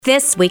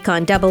This week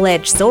on Double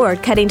Edged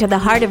Sword, cutting to the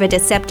heart of a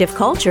deceptive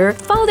culture,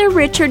 Father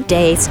Richard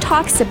Days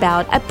talks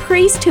about a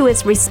priest who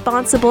is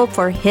responsible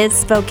for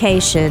his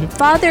vocation,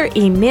 Father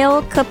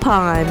Emil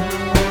Kapaun.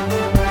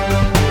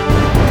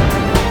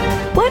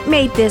 What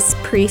made this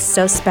priest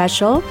so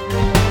special?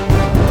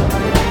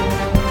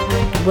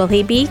 Will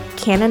he be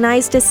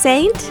canonized a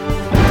saint?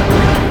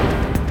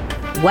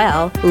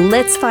 Well,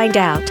 let's find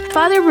out.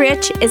 Father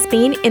Rich is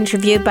being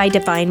interviewed by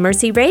Divine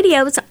Mercy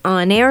Radio's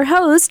on-air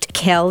host,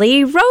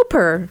 Kelly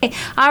Roper.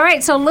 All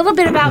right, so a little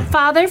bit about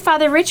Father.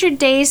 Father Richard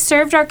Days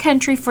served our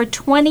country for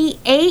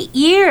 28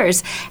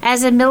 years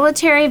as a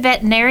military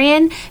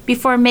veterinarian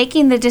before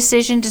making the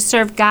decision to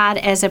serve God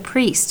as a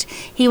priest.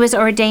 He was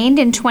ordained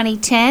in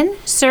 2010,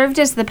 served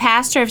as the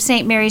pastor of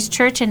St. Mary's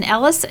Church in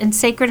Ellis and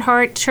Sacred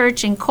Heart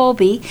Church in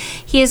Colby.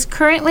 He is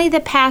currently the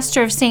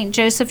pastor of St.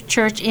 Joseph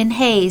Church in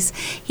Hayes.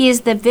 He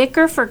is the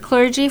vicar for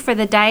clergy for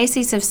the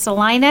Diocese of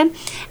Salina,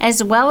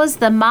 as well as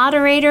the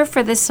moderator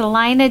for the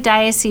Salina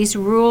Diocese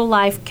Rural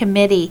Life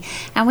Committee.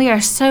 And we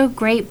are so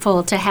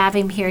grateful to have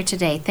him here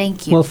today.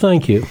 Thank you. Well,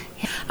 thank you.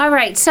 All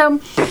right,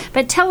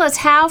 but tell us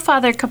how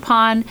Father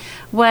Kapaun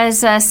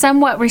was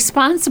somewhat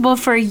responsible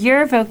for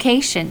your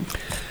vocation.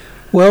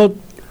 Well,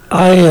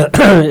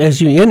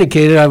 as you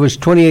indicated, I was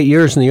 28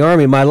 years in the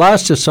Army. My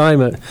last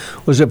assignment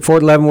was at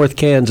Fort Leavenworth,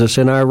 Kansas,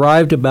 and I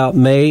arrived about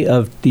May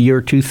of the year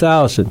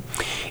 2000.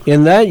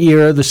 In that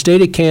year, the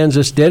state of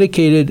Kansas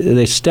dedicated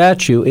a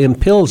statue in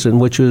Pilsen,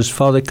 which was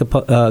Father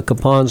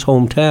Kapaun's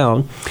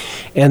hometown,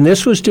 and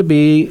this was to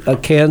be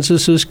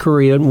Kansas's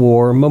Korean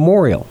War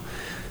memorial.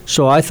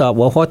 So I thought,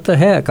 well, what the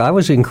heck? I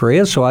was in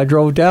Korea, so I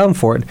drove down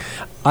for it.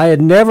 I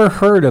had never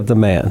heard of the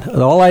man.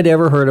 All I'd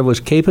ever heard of was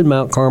Cape and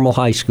Mount Carmel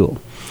High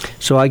School.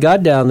 So I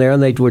got down there,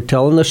 and they were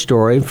telling the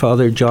story.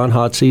 Father John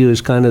Hotze, who is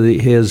kind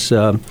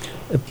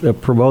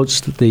of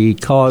promotes the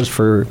cause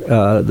for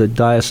the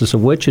Diocese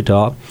of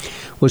Wichita,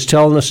 was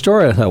telling the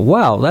story. I thought,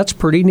 wow, that's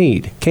pretty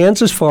neat.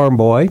 Kansas farm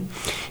boy.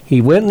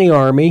 He went in the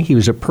Army. He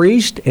was a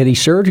priest, and he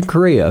served in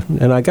Korea.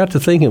 And I got to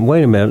thinking,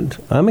 wait a minute,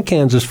 I'm a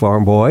Kansas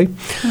farm boy.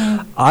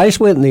 I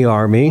went in the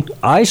Army.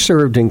 I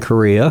served in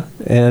Korea,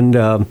 and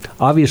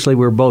obviously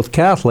we're both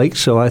Catholics,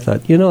 so I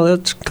thought,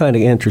 that's kind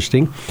of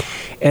interesting.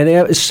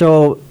 And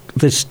so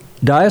this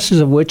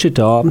Diocese of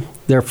Wichita,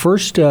 their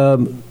first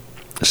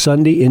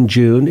Sunday in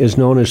June is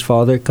known as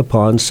Father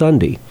Kapaun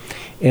Sunday.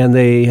 And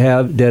they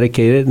have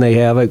dedicated, and they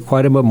have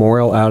quite a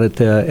memorial out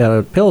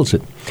at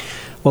Pilsen.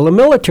 Well, the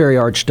military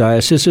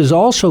archdiocese is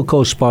also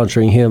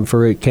co-sponsoring him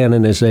for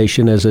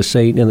canonization as a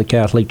saint in the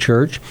Catholic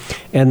Church,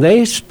 and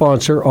they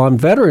sponsor on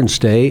Veterans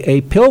Day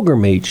a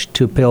pilgrimage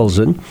to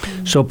Pilsen.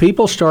 So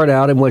people start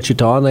out in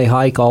Wichita and they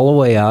hike all the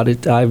way out.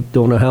 I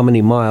don't know how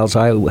many miles.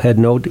 I had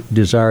no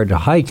desire to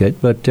hike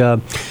it, but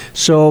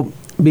so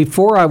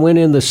before I went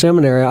in the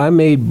seminary, I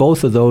made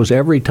both of those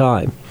every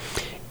time.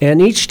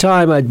 And each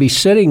time I'd be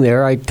sitting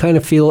there, I'd kind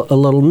of feel a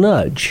little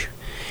nudge.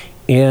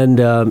 And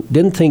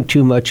didn't think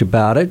too much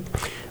about it.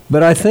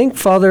 But I think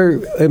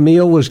Father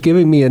Emil was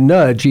giving me a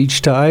nudge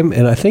each time,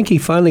 and I think he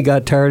finally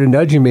got tired of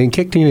nudging me and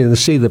kicked me in the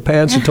seat of the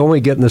pants and told me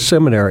to get in the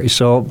seminary.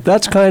 So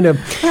that's kind of,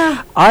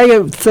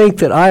 I think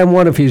that I am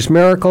one of his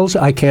miracles.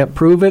 I can't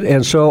prove it,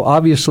 and so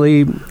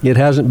obviously it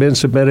hasn't been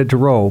submitted to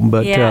Rome.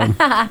 But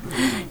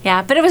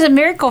yeah, but it was a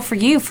miracle for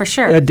you, for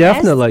sure.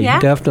 Definitely,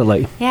 yes?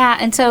 definitely. Yeah,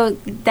 and so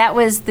that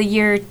was the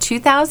year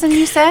 2000,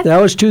 you said? That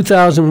was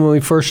 2000 when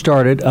we first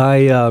started.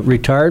 I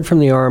retired from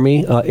the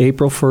Army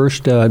April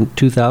 1st,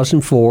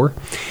 2004.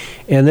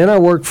 And then I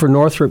worked for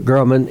Northrop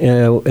Grumman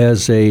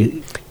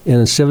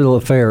in civil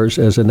affairs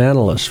as an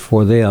analyst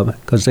for them,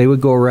 because they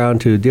would go around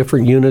to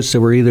different units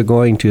that were either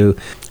going to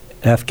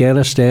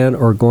Afghanistan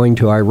or going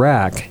to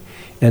Iraq.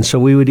 And so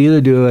we would either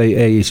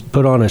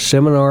put on a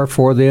seminar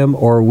for them,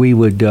 or we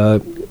would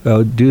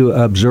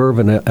observe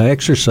an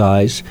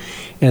exercise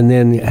and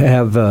then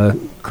have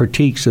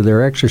critiques of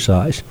their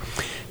exercise.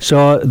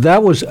 So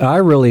I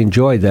really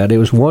enjoyed that. It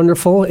was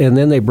wonderful. And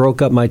then they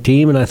broke up my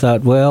team, and I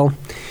thought, well,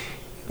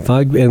 if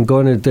I am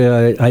going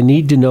to, I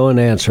need to know an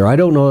answer. I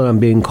don't know that I'm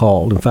being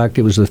called. In fact,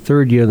 it was the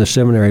third year in the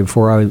seminary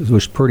before I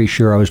was pretty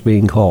sure I was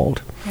being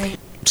called. Right.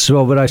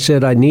 So, but I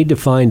said, I need to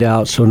find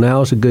out, so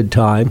now's a good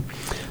time.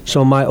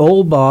 So my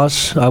old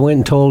boss, I went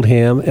and told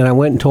him, and I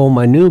went and told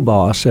my new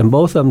boss, and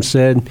both of them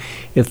said,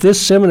 if this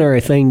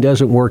seminary thing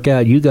doesn't work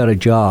out, you got a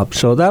job.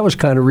 So that was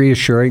kind of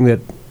reassuring that,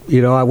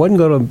 I wasn't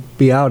going to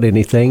be out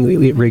anything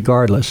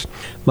regardless.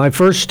 My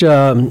first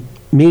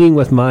meeting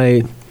with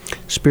my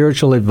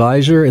spiritual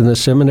advisor in the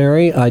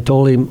seminary, I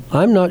told him,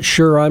 I'm not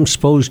sure I'm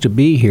supposed to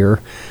be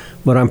here,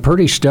 but I'm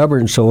pretty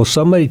stubborn, so will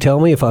somebody tell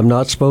me if I'm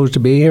not supposed to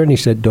be here? And he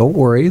said, don't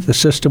worry, the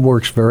system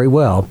works very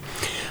well.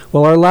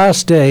 Well, our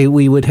last day,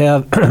 we would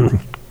have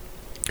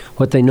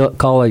what they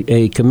call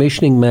a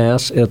commissioning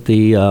mass at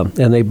the,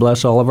 and they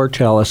bless all of our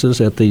chalices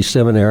at the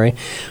seminary.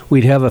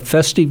 We'd have a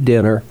festive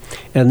dinner,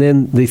 and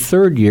then the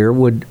third year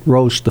would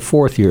roast the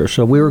fourth year.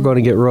 So we were going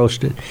to get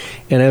roasted.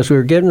 And as we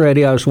were getting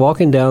ready, I was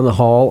walking down the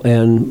hall,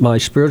 and my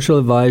spiritual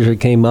advisor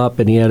came up,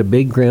 and he had a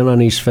big grin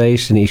on his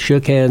face, and he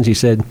shook hands. He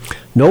said,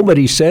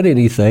 "Nobody said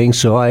anything,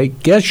 so I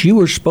guess you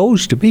were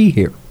supposed to be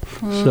here."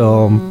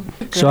 So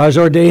I was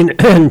ordained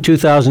in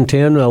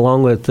 2010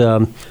 along with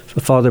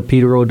Father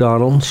Peter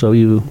O'Donnell. So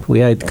we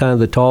had kind of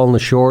the tall and the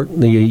short,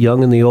 the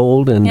young and the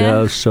old, and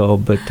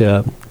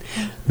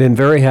been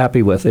very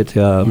happy with it.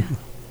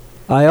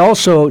 I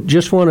also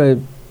just want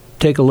to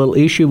take a little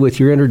issue with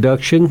your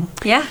introduction.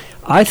 Yeah.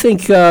 I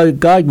think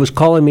God was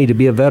calling me to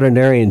be a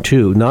veterinarian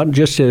too, not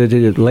just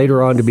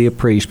later on to be a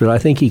priest, but I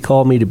think He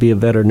called me to be a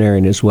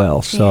veterinarian as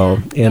well. So,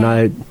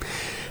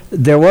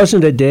 there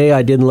wasn't a day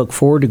I didn't look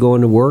forward to going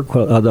to work.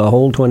 The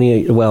whole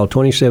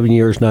 27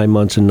 years, 9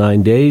 months, and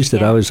 9 days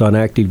that I was on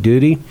active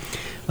duty.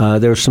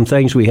 There were some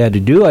things we had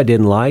to do I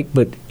didn't like,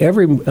 but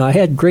I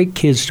had great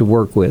kids to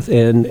work with,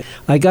 and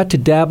I got to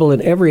dabble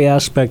in every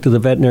aspect of the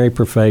veterinary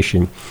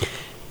profession.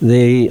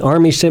 The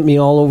Army sent me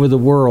all over the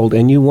world,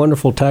 and you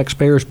wonderful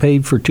taxpayers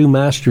paid for 2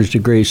 master's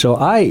degrees.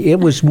 So it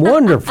was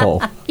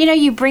wonderful.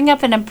 You bring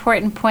up an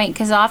important point,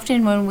 because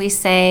often when we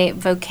say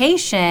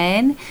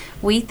vocation,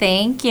 we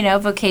think,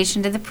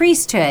 vocation to the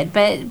priesthood.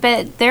 But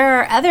there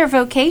are other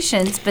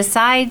vocations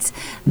besides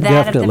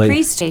that Definitely. Of the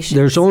priesthood.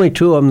 There's only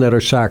 2 of them that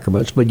are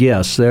sacraments. But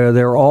yes,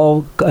 they're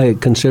all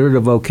considered a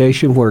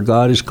vocation where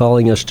God is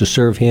calling us to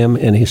serve Him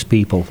and His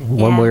people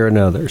one way or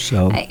another.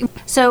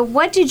 So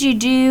what did you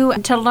do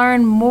to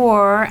learn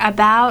more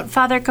about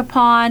Father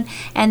Capon,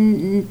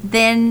 and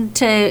then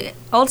to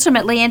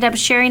ultimately end up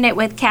sharing it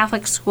with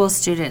Catholic school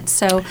students?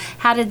 So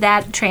how did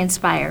that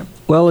transpire?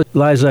 Well,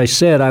 as I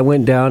said, I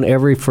went down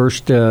every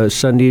first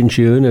Sunday in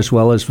June, as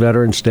well as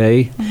Veterans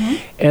Day. Mm-hmm.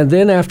 And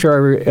then after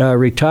I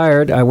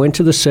retired, I went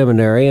to the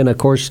seminary. And, of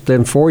course,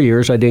 then 4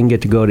 years, I didn't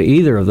get to go to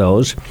either of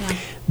those. Yeah.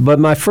 But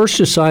my first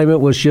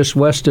assignment was just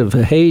west of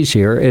Hays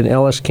here in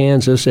Ellis,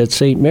 Kansas at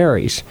St.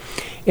 Mary's.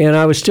 And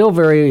I was still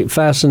very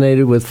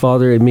fascinated with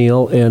Father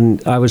Emile,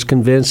 and I was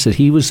convinced that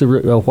he was the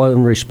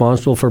one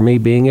responsible for me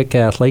being a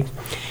Catholic,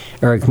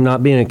 or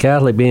not being a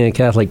Catholic, being a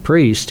Catholic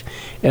priest.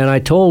 And I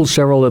told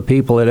several of the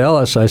people at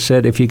Ellis, I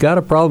said, if you got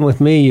a problem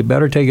with me, you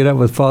better take it up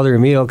with Father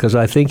Emile, because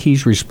I think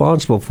he's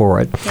responsible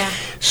for it. Yeah.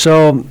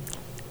 So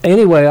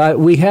anyway,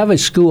 we have a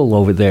school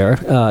over there,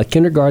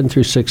 kindergarten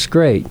through 6th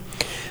grade.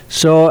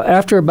 So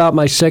after about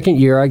my second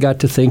year, I got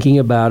to thinking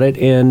about it,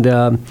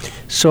 and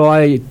so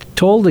I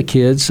told the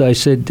kids, I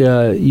said,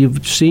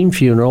 you've seen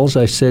funerals.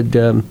 I said,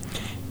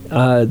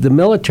 the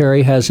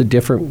military has a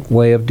different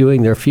way of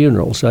doing their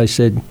funerals. I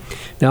said,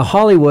 now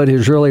Hollywood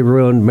has really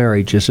ruined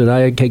marriages, and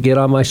I could get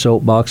on my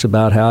soapbox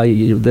about how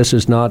this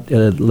is not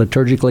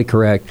liturgically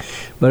correct.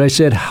 But I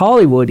said,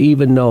 Hollywood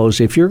even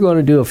knows if you're going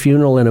to do a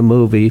funeral in a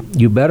movie,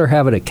 you better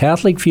have it a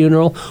Catholic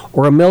funeral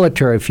or a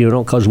military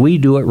funeral, because we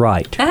do it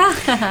right.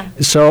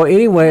 So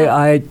anyway,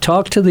 I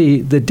talked to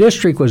the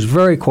district was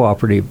very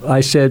cooperative.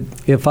 I said,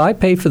 if I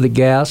pay for the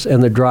gas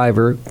and the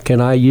driver,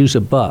 can I use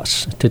a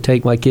bus to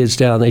take my kids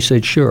down? They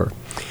said, sure.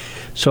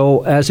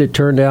 So as it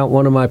turned out,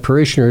 one of my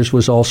parishioners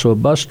was also a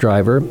bus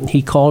driver.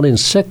 He called in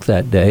sick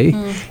that day,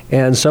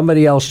 and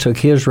somebody else took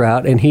his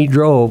route, and he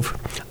drove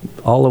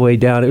all the way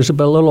down. It was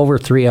about a little over a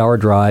 3-hour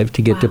drive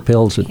to get to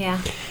Pilsen.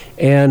 Yeah.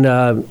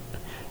 And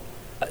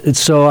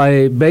so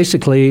I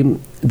basically,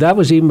 that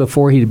was even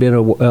before he'd been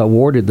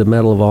awarded the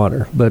Medal of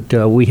Honor. But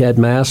we had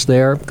Mass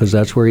there, because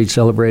that's where he'd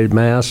celebrated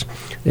Mass.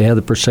 They had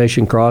the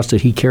procession cross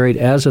that he carried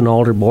as an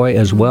altar boy,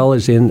 as well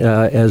as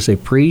as a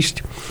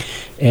priest.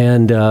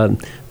 And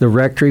the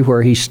rectory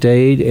where he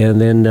stayed,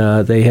 and then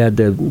they had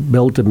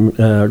built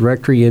a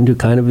rectory into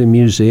kind of a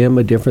museum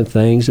of different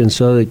things, and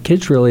so the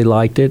kids really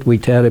liked it. We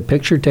had a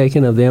picture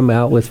taken of them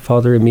out with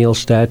Father Emile's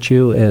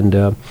statue,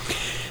 and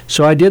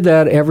so I did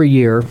that every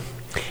year.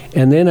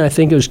 And then I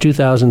think it was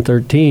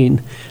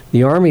 2013,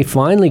 the Army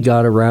finally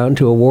got around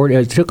to award,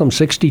 it took them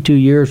 62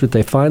 years, but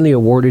they finally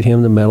awarded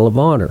him the Medal of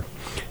Honor.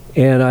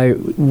 And I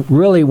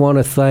really want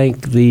to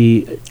thank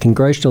the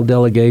congressional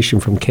delegation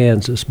from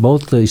Kansas,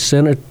 both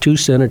the two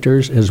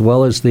senators as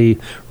well as the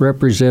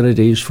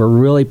representatives, for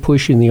really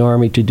pushing the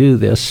Army to do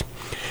this.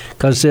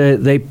 Because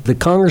the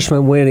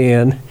congressman went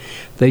in,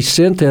 they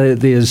sent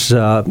this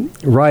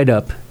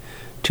write-up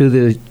to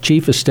the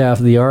chief of staff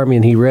of the Army,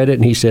 and he read it,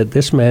 and he said,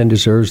 this man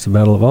deserves the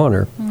Medal of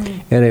Honor.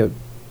 Mm. And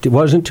it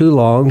wasn't too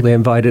long. They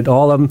invited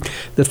all of them.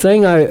 The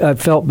thing I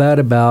felt bad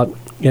about,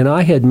 and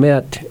I had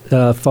met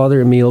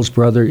Father Emile's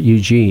brother,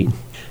 Eugene.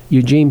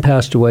 Eugene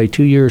passed away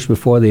 2 years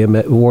before they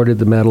awarded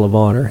the Medal of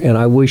Honor, and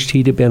I wished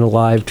he'd have been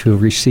alive to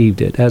have received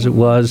it. As it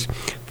was,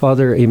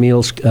 Father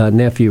Emile's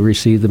nephew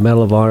received the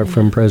Medal of Honor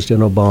from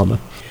President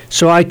Obama.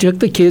 So I took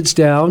the kids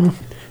down.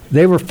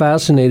 They were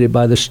fascinated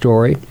by the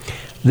story.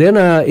 Then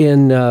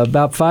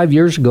about 5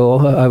 years ago,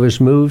 I was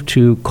moved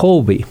to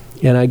Colby.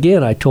 And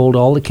again, I told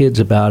all the kids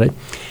about it.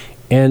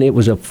 And it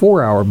was a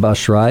 4-hour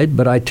bus ride,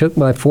 but I took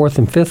my 4th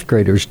and 5th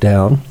graders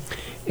down.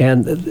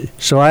 And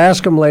so I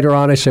asked them later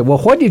on, I said, well,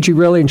 what did you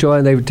really enjoy?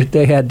 And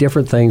they had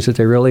different things that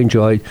they really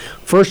enjoyed.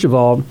 First of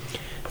all,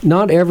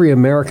 not every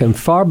American,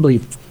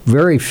 probably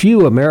very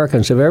few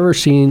Americans have ever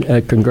seen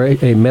a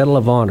Medal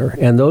of Honor,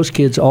 and those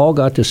kids all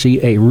got to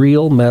see a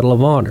real Medal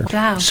of Honor.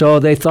 Wow. So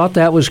they thought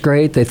that was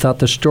great. They thought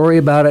the story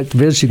about it,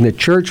 visiting the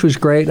church, was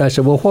great. And I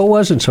said, well, what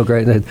wasn't so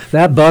great? And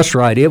that bus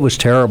ride, it was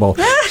terrible.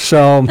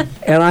 So,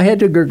 and I had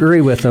to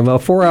agree with them.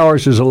 4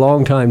 hours is a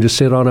long time to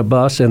sit on a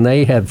bus, and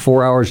they had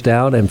 4 hours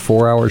down and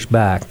 4 hours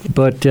back.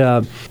 But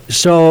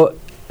so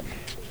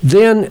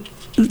then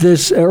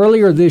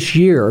earlier this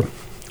year,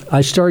 I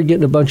started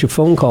getting a bunch of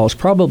phone calls.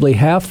 Probably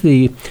half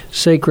the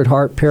Sacred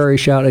Heart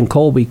Parish out in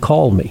Colby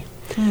called me.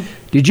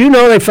 Did you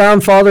know they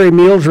found Father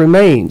Emil's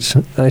remains?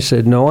 I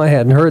said, no, I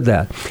hadn't heard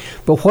that.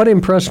 But what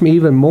impressed me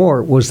even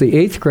more was the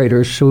 8th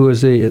graders, who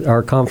was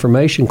our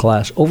confirmation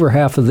class. Over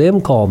half of them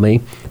called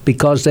me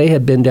because they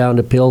had been down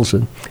to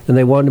Pilsen, and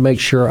they wanted to make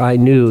sure I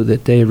knew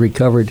that they had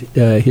recovered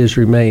his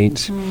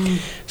remains.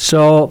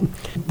 So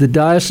the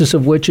Diocese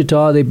of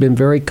Wichita, they've been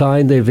very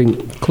kind. They've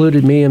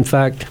included me. In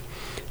fact,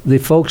 the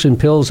folks in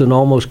Pilsen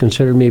almost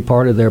considered me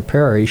part of their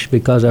parish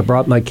because I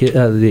brought my kid,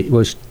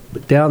 was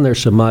down there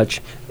so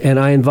much, and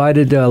I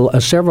invited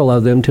several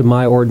of them to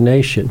my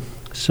ordination.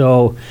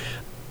 So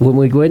when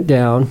we went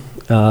down,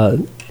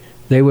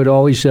 they would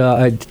always,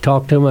 I'd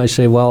talk to them, I'd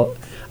say, well,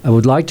 I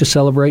would like to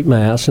celebrate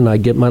Mass, and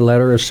I'd get my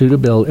letter of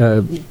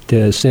suitability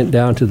sent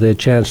down to the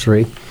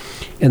chancellery.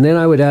 And then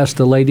I would ask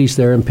the ladies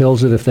there in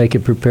Pilsen if they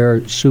could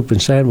prepare soup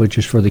and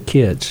sandwiches for the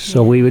kids.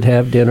 So we would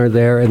have dinner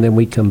there, and then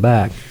we'd come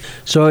back.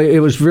 So it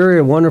was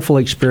a wonderful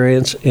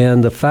experience,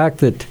 and the fact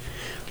that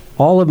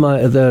all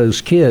of those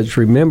kids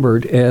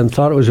remembered and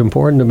thought it was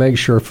important to make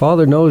sure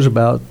Father knows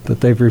about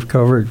that they've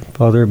recovered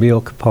Father Emil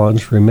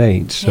Capon's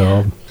remains.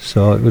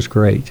 So it was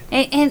great.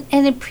 And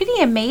it's pretty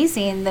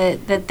amazing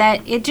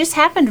that it just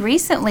happened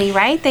recently,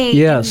 right?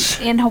 Yes.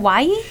 In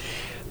Hawaii?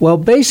 Well,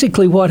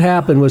 basically what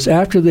happened was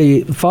after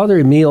Father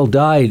Emil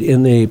died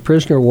in the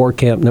prisoner of war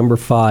camp number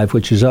 5,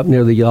 which is up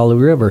near the Yalu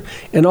River.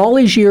 And all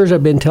these years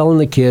I've been telling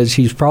the kids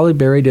he's probably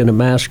buried in a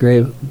mass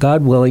grave.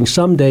 God willing,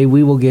 someday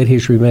we will get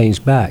his remains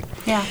back.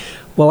 Yeah.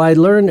 Well, I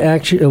learned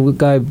actually,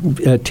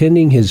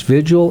 attending his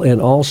vigil and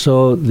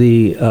also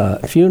the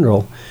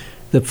funeral,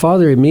 that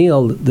Father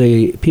Emil,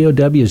 the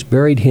POWs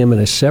buried him in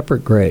a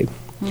separate grave.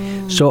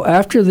 So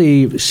after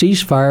the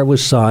ceasefire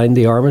was signed,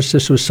 the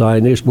armistice was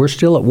signed, we're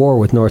still at war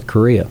with North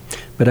Korea.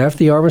 But after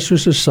the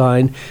armistice was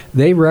signed,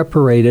 they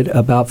reparated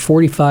about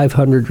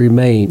 4,500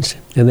 remains,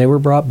 and they were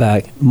brought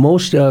back.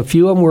 A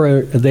few of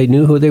them they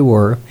knew who they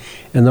were,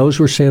 and those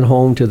were sent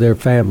home to their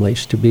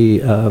families to be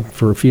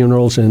for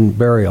funerals and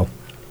burial.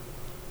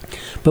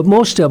 But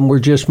most of them were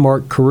just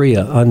marked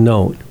Korea,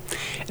 unknown.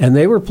 And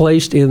they were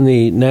placed in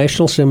the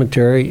National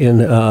Cemetery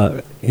in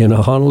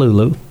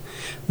Honolulu,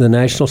 the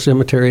National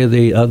Cemetery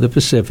of the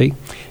Pacific.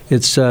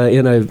 It's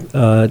in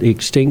an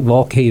extinct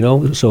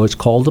volcano, so it's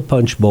called the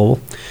Punch Bowl.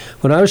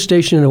 When I was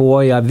stationed in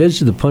Hawaii, I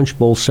visited the Punch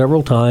Bowl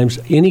several times.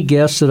 Any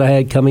guests that I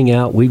had coming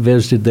out, we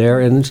visited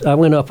there, and I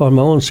went up on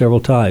my own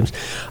several times.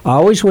 I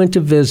always went to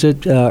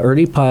visit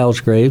Ernie Pyle's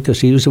grave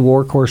because he was a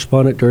war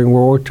correspondent during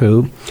World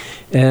War II.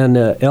 And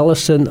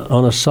Ellison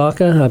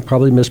Onosaka, I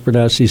probably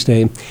mispronounced his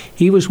name,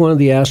 he was one of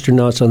the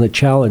astronauts on the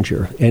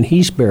Challenger, and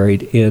he's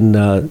buried in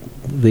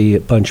the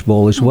Punch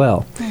Bowl as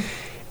well.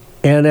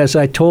 And as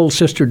I told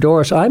Sister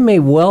Doris, I may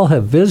well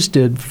have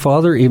visited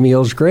Father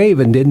Emil's grave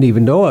and didn't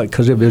even know it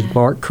because it was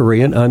marked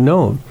Korean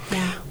unknown.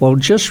 Yeah. Well,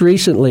 just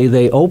recently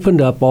they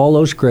opened up all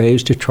those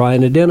graves to try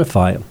and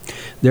identify them.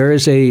 There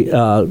is a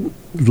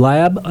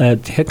lab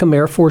at Hickam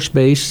Air Force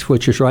Base,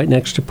 which is right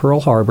next to Pearl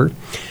Harbor,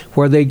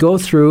 where they go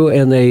through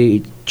and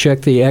they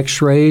check the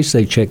x-rays,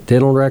 they check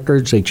dental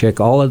records, they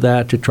check all of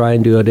that to try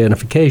and do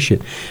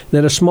identification.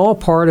 Then a small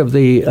part of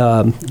the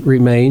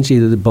remains,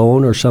 either the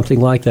bone or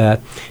something like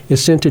that,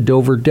 is sent to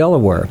Dover,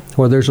 Delaware,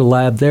 where there's a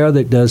lab there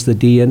that does the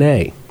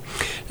DNA.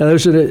 Now,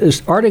 there's an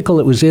article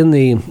that was in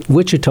the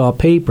Wichita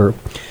paper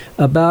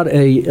about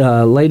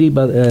a lady,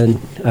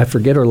 I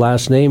forget her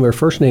last name, her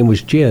first name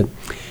was Jen.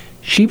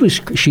 She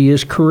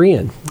is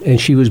Korean, and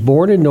she was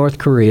born in North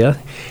Korea,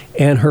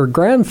 and her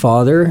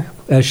grandfather,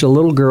 as a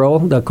little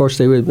girl, of course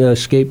they would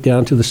escape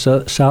down to the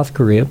South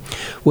Korea,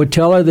 would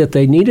tell her that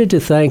they needed to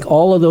thank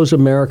all of those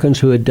Americans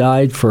who had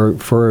died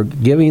for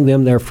giving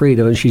them their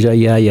freedom, and she said,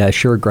 yeah,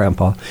 sure,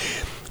 Grandpa.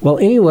 Well,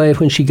 anyway,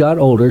 when she got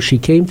older, she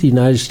came to the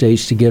United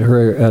States to get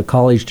her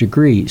college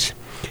degrees.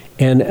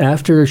 And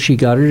after she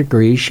got her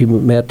degree, she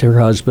met her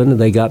husband, and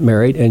they got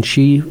married, and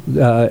she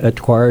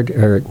acquired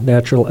her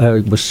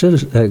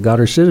got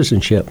her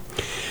citizenship.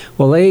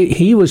 Well,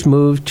 he was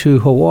moved to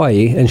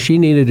Hawaii, and she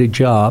needed a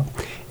job,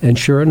 and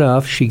sure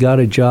enough, she got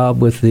a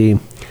job with the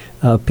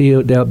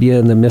POW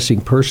and the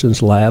Missing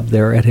Persons Lab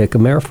there at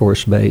Hickam Air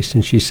Force Base.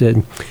 And she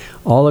said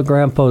all of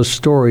Grandpa's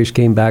stories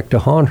came back to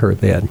haunt her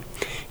then.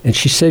 And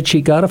she said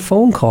she got a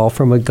phone call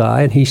from a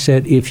guy, and he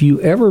said, if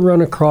you ever run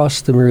across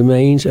the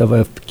remains of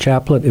a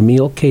chaplain,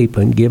 Emil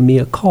Capon, give me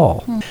a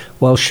call.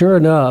 Well, sure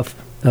enough,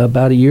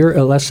 about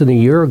less than a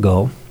year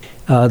ago,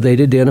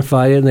 They'd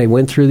identified it, and they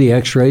went through the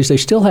x-rays. They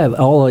still have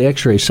all the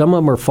x-rays. Some of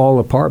them are falling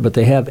apart, but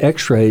they have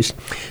x-rays.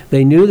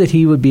 They knew that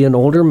he would be an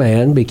older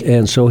man,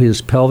 and so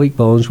his pelvic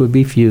bones would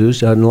be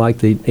fused, unlike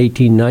the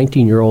 18,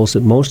 19-year-olds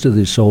that most of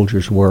the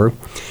soldiers were,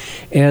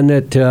 and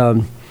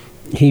that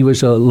he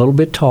was a little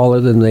bit taller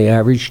than the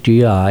average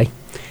GI.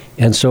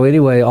 And so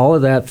anyway, all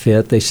of that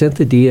fit. They sent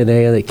the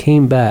DNA, and it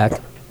came back.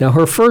 Now,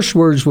 her first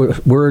word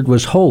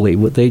was holy.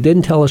 They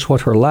didn't tell us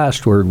what her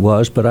last word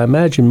was, but I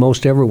imagine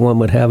most everyone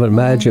would have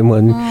imagined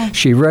when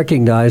she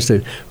recognized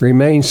that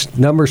remains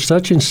number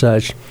such and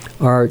such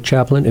are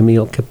Chaplain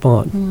Emile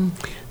Capon.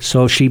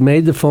 So she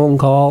made the phone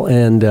call,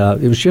 and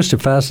it was just a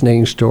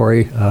fascinating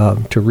story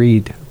to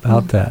read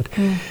about that.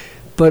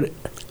 But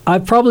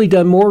I've probably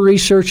done more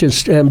research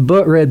and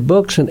read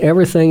books and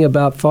everything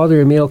about Father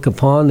Emile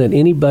Capon than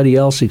anybody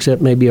else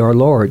except maybe our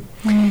Lord.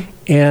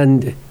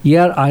 And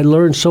yet I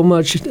learned so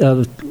much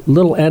of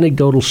little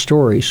anecdotal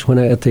stories when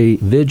at the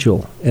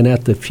vigil and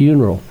at the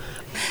funeral.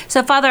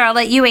 So, Father, I'll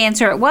let you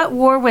answer it. What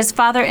war was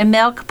Father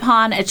Emile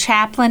Capon a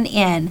chaplain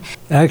in?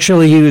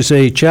 Actually, he was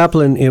a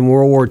chaplain in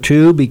World War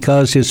II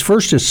because his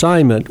first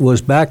assignment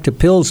was back to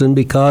Pilsen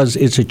because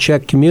it's a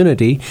Czech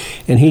community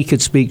and he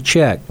could speak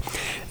Czech.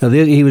 Now,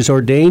 he was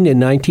ordained in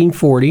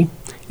 1940.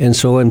 And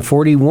so in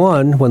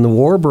 41, when the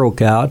war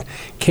broke out,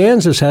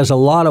 Kansas has a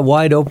lot of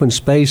wide open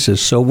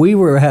spaces. So we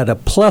had a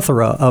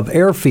plethora of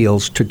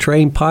airfields to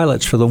train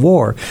pilots for the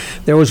war.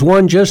 There was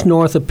one just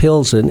north of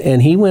Pilsen,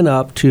 and he went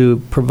up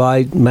to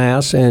provide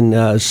Mass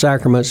and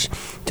sacraments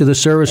to the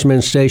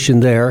servicemen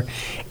stationed there,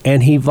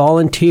 and he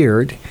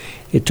volunteered.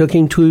 It took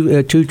him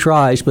two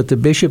tries, but the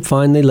bishop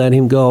finally let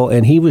him go,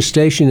 and he was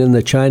stationed in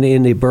the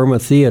China-India-Burma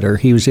Theater.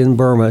 He was in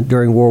Burma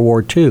during World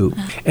War II.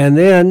 And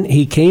then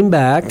he came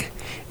back,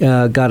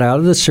 got out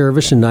of the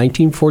service in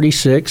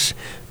 1946.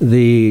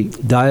 The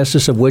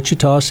Diocese of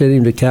Wichita sent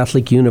him to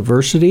Catholic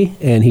University,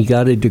 and he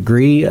got a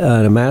degree,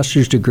 a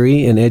master's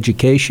degree in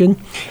education.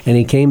 And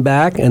he came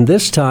back, and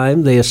this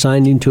time they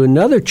assigned him to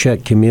another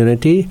Czech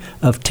community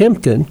of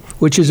Timken,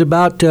 which is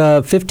about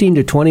 15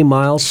 to 20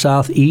 miles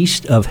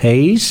southeast of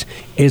Hayes.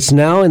 It's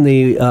now in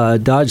the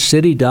Dodge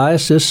City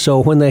Diocese.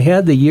 So when they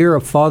had the year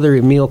of Father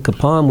Emile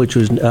Capon, which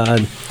was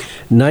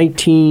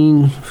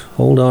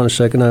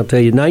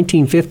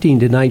 1915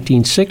 to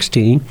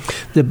 1916,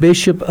 the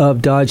Bishop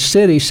of Dodge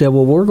City said,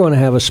 well, we're going to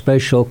have a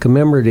special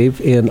commemorative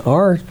in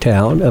our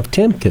town of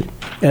Timken.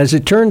 As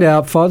it turned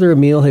out, Father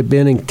Emile had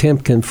been in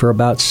Timken for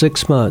about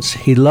 6 months.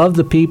 He loved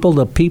the people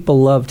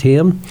loved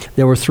him.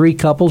 There were 3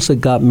 couples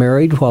that got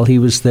married while he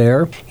was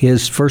there.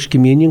 His first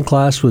communion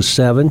class was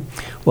 7.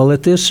 Well,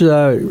 at this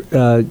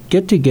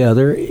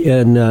get-together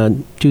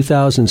in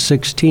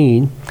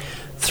 2016,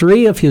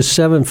 3 of his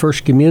 7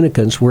 first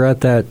communicants were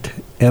at that,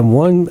 and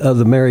 1 of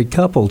the married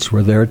couples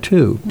were there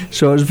too.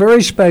 So it was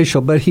very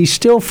special, but he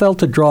still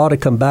felt a draw to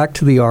come back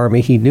to the Army.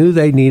 He knew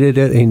they needed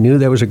it. He knew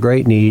there was a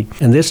great need.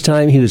 And this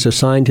time he was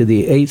assigned to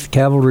the 8th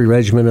Cavalry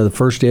Regiment of the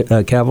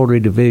 1st Cavalry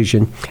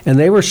Division. And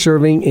they were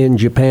serving in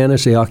Japan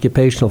as the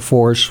occupational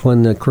force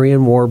when the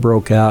Korean War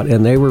broke out,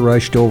 and they were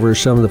rushed over as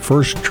some of the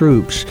first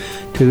troops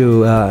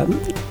to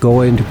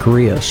go into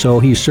Korea. So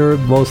he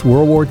served both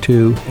World War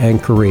II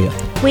and Korea.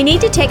 We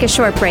need to take a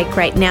short break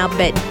right now,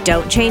 but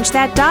don't change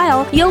that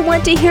dial. You'll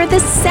want to hear the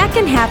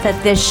second half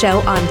of this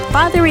show on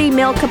Father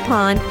Emile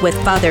Capon with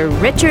Father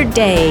Richard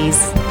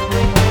Days.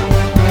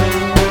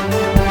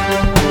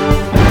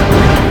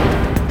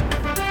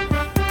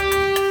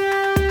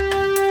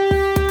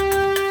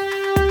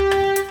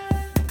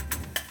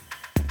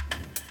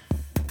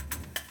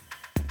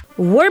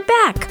 We're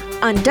back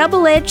on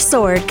Double-Edged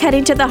Sword,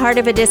 cutting to the heart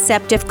of a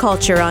deceptive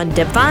culture on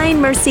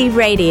Divine Mercy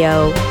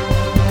Radio.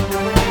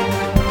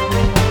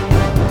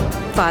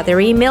 Father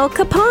Emile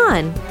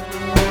Capon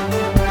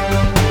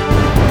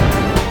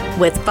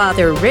with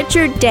Father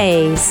Richard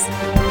Days.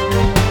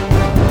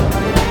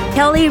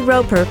 Kelly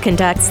Roper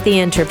conducts the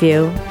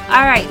interview.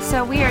 All right,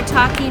 so we are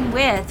talking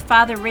with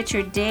Father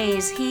Richard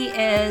Days. He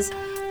is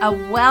a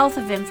wealth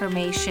of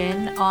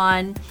information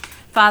on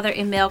Father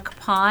Emile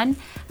Capon.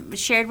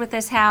 Shared with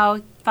us how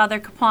Father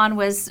Capon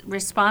was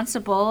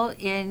responsible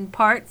in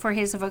part for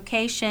his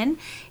vocation,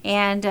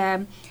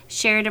 and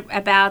shared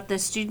about the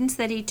students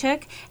that he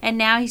took. And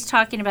now he's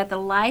talking about the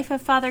life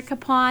of Father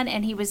Capon,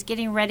 and he was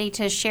getting ready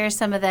to share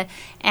some of the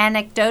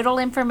anecdotal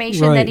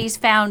information that he's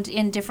found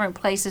in different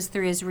places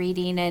through his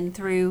reading and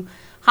through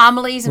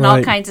homilies and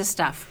all kinds of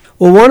stuff.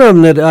 Well, one of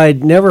them that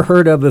I'd never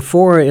heard of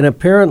before, and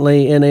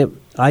apparently,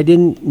 I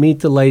didn't meet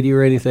the lady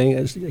or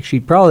anything.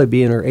 She'd probably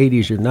be in her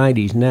 80s or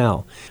 90s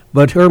now.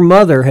 But her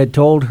mother had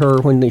told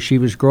her when she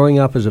was growing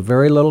up as a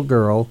very little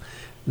girl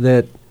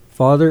that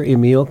Father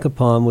Emile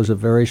Capon was a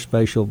very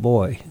special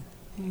boy.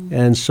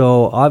 And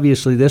so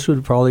obviously this would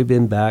have probably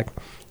been back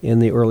in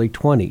the early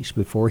 20s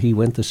before he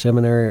went to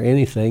seminary or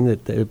anything,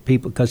 that the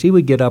people, because he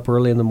would get up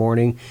early in the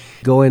morning,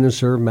 go in and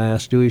serve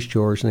Mass, do his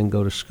chores, and then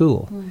go to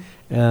school.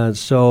 And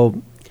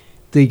so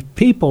the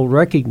people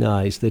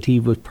recognized that he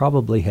would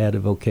probably had a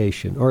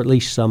vocation, or at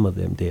least some of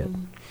them did.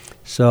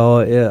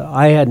 So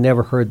I had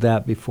never heard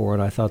that before,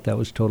 and I thought that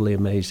was totally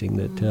amazing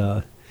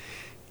that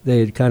They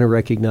had kind of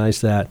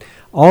recognized that.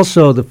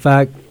 Also, the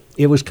fact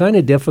it was kind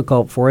of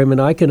difficult for him,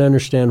 and I can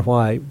understand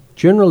why.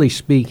 Generally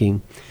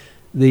speaking,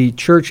 the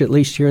church, at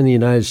least here in the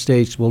United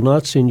States, will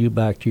not send you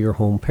back to your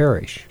home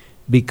parish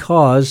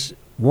because,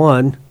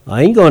 one,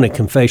 I ain't going to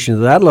confession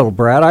to that little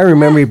brat. I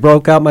remember he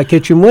broke out my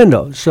kitchen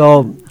window.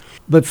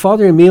 But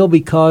Father Emil,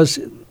 because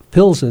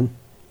Pilsen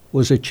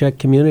was a Czech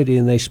community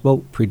and they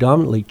spoke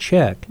predominantly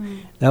Czech,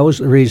 that was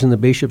the reason the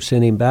bishop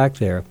sent him back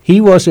there.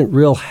 He wasn't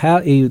real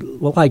happy. He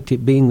liked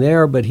it being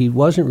there, but he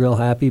wasn't real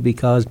happy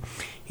because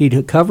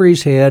he'd cover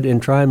his head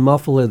and try and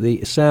muffle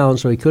the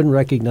sound so he couldn't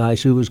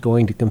recognize who was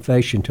going to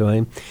confession to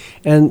him.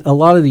 And a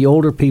lot of the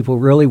older people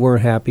really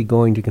weren't happy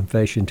going to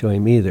confession to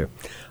him either.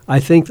 I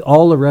think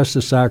all the rest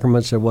of the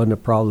sacraments, there wasn't a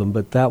problem,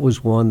 but that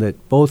was one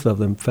that both of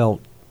them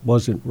felt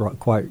wasn't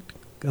quite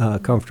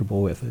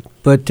comfortable with it.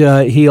 But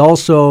he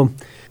also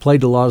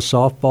played a lot of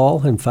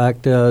softball. In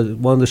fact,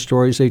 one of the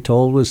stories they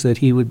told was that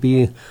he would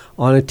be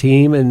on a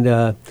team,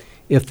 and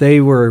if they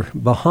were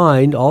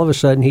behind, all of a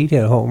sudden he'd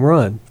hit a home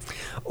run.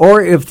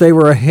 Or if they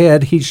were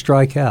ahead, he'd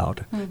strike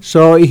out.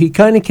 So he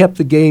kind of kept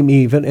the game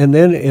even. And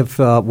then if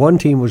one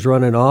team was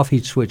running off,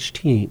 he'd switch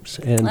teams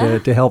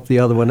and to help the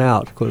other one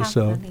out.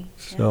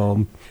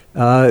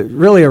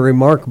 Really a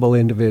remarkable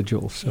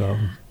individual. So,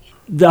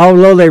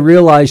 although they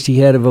realized he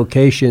had a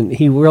vocation,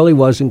 he really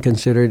wasn't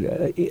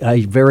considered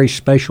a very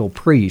special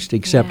priest,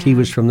 except he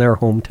was from their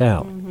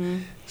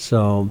hometown.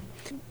 So,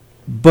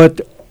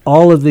 but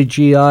all of the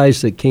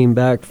GIs that came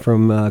back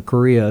from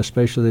Korea,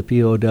 especially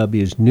the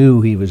POWs,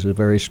 knew he was a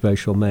very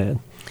special man.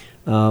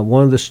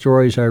 One of the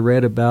stories I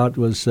read about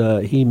was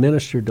he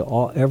ministered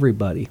to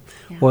everybody,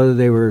 whether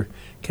they were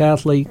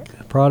Catholic,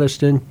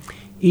 Protestant.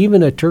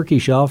 Even a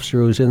Turkish officer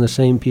who was in the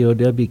same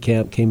POW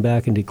camp came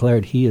back and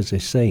declared he is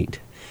a saint.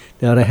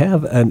 Now, to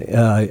have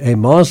a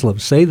Muslim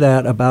say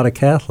that about a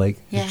Catholic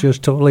is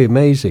just totally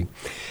amazing.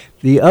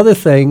 The other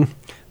thing,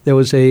 there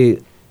was a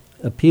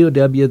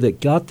POW that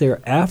got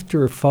there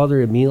after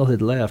Father Emil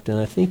had left, and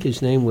I think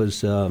his name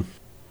was,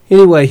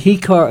 anyway,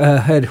 he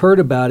had heard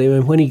about him,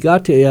 and when he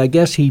got to, I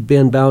guess he'd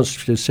been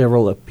bounced to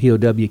several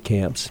POW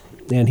camps,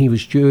 and he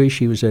was Jewish.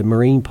 He was a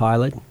Marine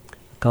pilot,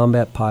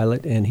 combat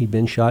pilot, and he'd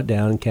been shot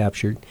down and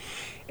captured.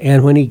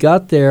 And when he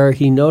got there,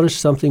 he noticed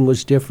something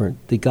was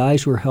different. The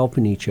guys were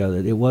helping each other.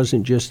 It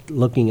wasn't just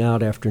looking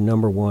out after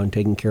number one,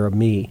 taking care of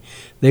me.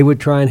 They would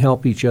try and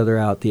help each other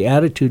out. The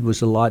attitude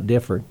was a lot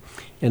different.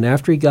 And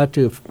after he got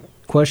to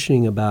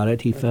questioning about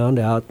it, he found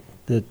out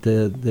that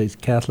the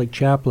Catholic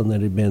chaplain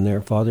that had been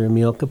there, Father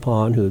Emil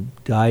Capon, who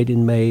died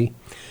in May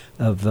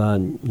of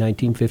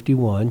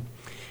 1951,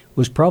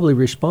 was probably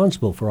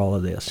responsible for all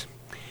of this.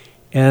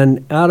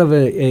 And out of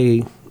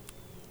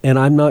and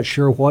I'm not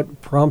sure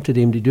what prompted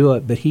him to do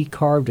it, but he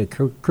carved a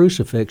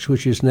crucifix,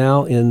 which is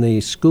now in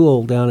the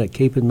school down at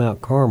Cape and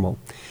Mount Carmel.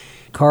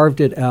 Carved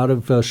it out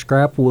of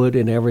scrap wood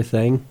and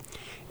everything.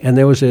 And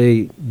there was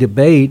a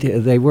debate.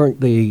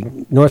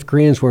 The North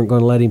Koreans weren't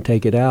going to let him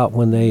take it out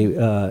when they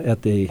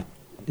at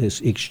this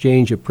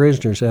exchange of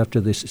prisoners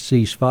after the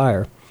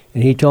ceasefire.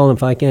 And he told them,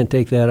 if I can't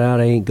take that out,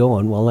 I ain't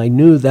going. Well, I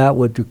knew that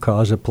would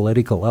cause a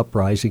political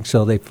uprising,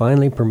 so they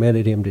finally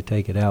permitted him to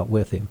take it out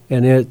with him.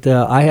 And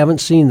I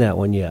haven't seen that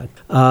one yet.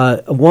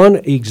 One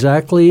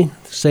exactly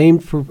same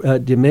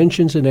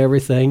dimensions and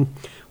everything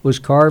was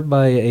carved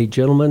by a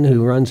gentleman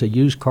who runs a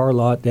used car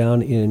lot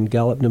down in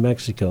Gallup, New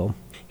Mexico.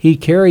 He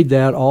carried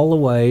that all the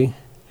way,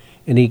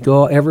 and he'd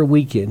go every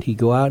weekend. He'd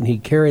go out and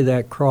he'd carry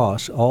that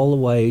cross all the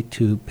way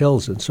to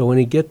Pilsen. So when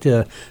he'd get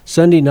to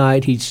Sunday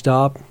night, he'd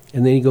stop,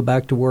 and then he'd go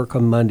back to work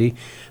on Monday.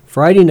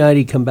 Friday night,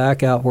 he'd come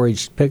back out where he'd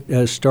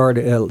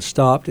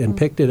stopped and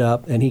picked it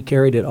up, and he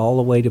carried it all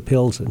the way to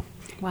Pilsen.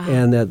 Wow.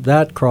 And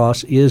that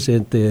cross is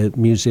at the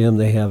museum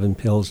they have in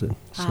Pilsen.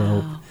 Wow.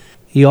 So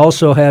he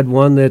also had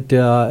one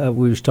that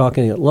we was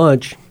talking at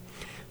lunch.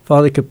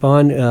 Father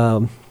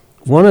Capon,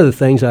 one of the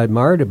things I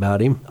admired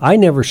about him, I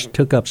never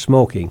took up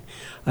smoking.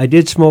 I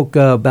did smoke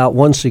about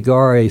one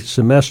cigar a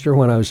semester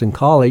when I was in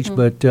college,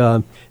 but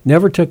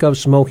never took up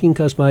smoking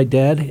because my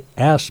dad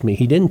asked me.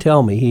 He didn't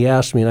tell me. He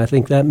asked me, and I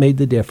think that made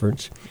the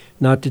difference,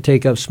 not to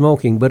take up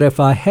smoking. But if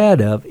I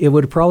had of, it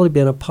would have probably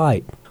been a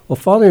pipe. Well,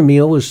 Father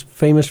Emil was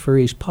famous for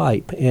his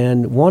pipe,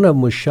 and one of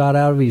them was shot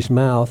out of his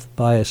mouth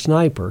by a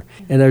sniper.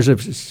 And there's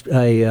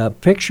a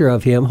picture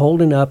of him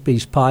holding up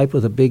his pipe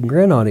with a big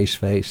grin on his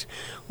face.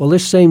 Well,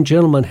 this same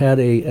gentleman had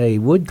a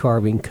wood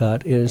carving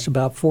cut, and it's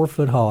about 4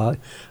 foot high,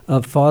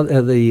 of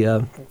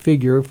the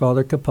figure of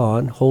Father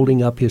Capon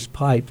holding up his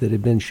pipe that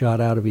had been shot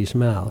out of his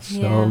mouth.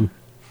 So,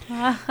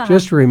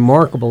 just a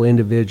remarkable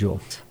individual.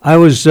 I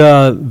was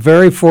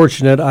very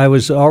fortunate. I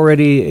was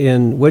already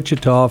in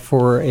Wichita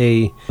for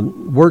a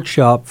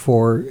workshop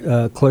for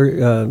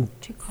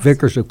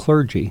vicars of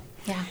clergy.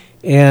 Yeah.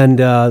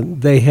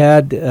 And they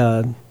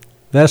had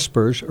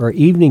Vespers, or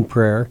evening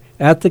prayer,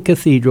 at the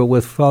cathedral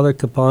with Father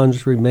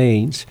Capon's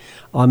remains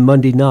on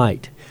Monday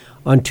night.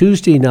 On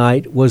Tuesday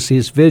night was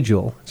his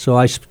vigil, so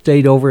I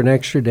stayed over an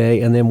extra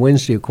day, and then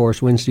Wednesday, of course,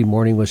 Wednesday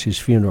morning was his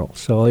funeral.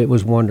 So it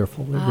was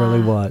wonderful. It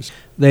really was.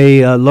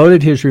 They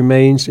loaded his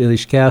remains in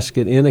his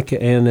casket in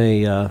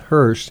a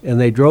hearse, and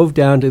they drove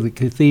down to the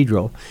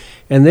cathedral.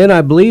 And then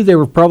I believe they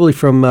were probably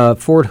from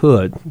Fort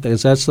Hood,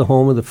 because that's the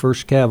home of the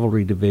 1st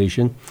Cavalry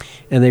Division.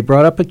 And they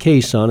brought up a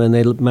caisson, and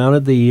they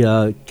mounted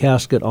the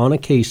casket on a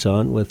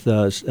caisson with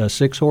a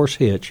 6-horse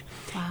hitch,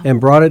 and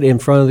brought it in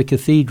front of the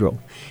cathedral.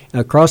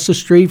 Across the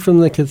street from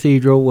the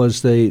cathedral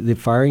was the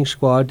firing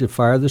squad to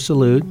fire the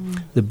salute.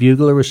 The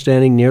bugler was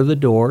standing near the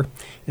door,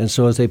 and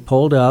so as they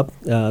pulled up,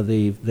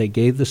 they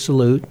gave the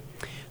salute.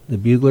 The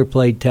bugler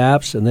played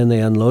taps, and then they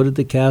unloaded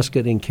the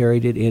casket and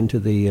carried it into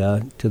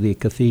to the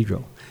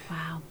cathedral.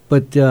 Wow.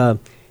 But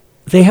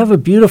they have a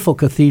beautiful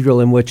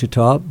cathedral in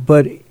Wichita,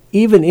 but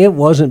even it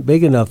wasn't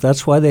big enough.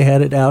 That's why they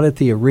had it out at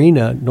the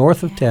arena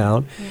north of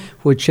town,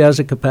 which has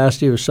a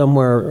capacity of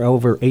somewhere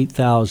over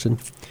 8,000.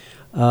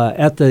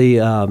 At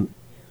the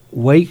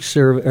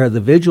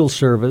the vigil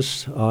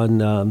service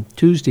on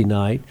Tuesday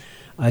night,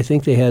 I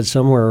think they had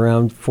somewhere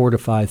around 4,000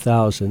 to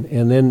 5,000.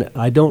 And then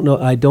I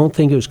don't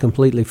think it was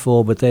completely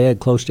full, but they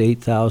had close to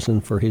 8,000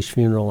 for his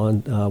funeral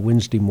on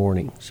Wednesday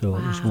morning. So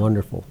It was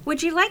wonderful.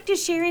 Would you like to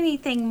share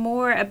anything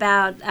more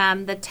about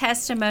the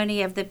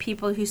testimony of the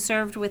people who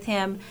served with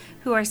him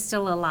who are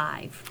still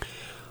alive?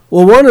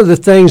 Well, one of the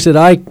things that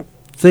I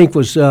think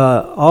was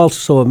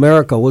also a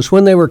miracle was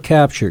when they were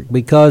captured,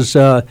 because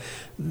in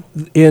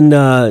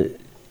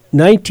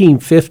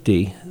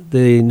 1950,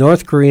 the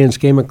North Koreans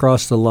came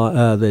across the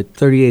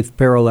 38th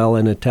parallel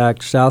and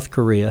attacked South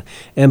Korea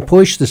and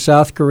pushed the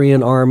South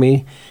Korean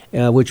army,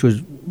 which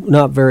was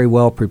not very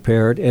well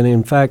prepared, and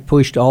in fact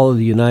pushed all of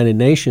the United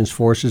Nations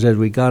forces as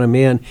we got them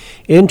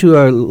into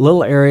a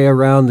little area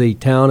around the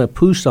town of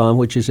Pusan,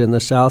 which is in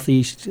the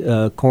southeast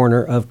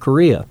corner of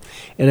Korea,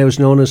 and it was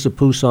known as the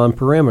Pusan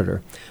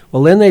Perimeter.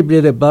 Well, then they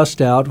did a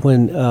bust out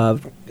when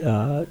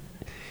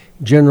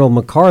General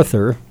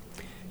MacArthur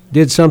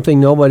did something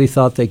nobody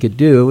thought they could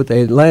do.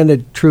 They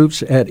landed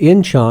troops at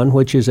Incheon,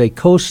 which is a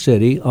coast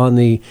city on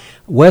the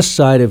west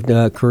side of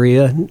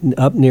Korea,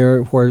 up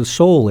near where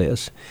Seoul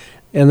is.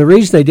 And the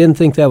reason they didn't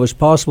think that was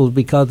possible is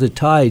because the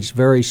tides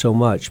vary so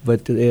much.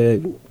 But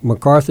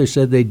MacArthur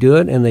said they'd do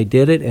it, and they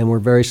did it, and were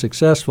very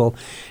successful.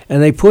 And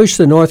they pushed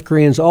the North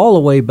Koreans all the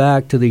way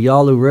back to the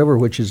Yalu River,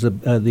 which is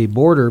the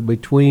border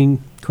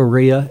between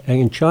Korea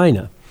and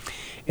China.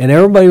 And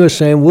everybody was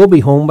saying, we'll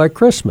be home by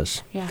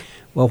Christmas. Yeah.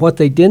 Well, what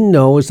they didn't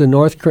know is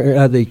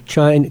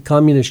the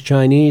Communist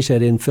Chinese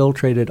had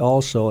infiltrated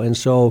also. And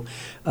so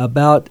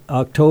about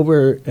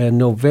October and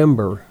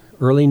November,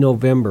 early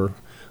November,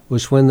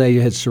 was when they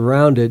had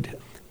surrounded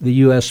the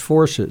U.S.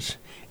 forces.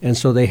 And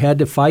so they had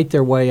to fight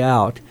their way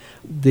out.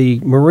 The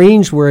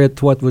Marines were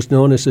at what was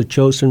known as the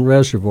Chosin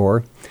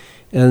Reservoir,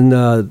 and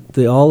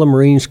all the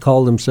Marines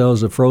called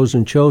themselves the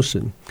Frozen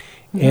Chosin.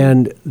 Mm-hmm.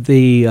 And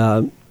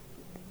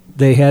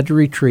they had to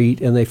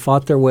retreat, and they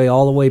fought their way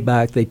all the way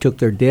back. They took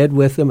their dead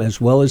with them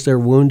as well as their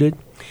wounded.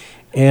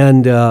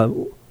 And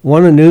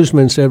one of the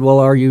newsmen said, well,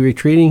 are you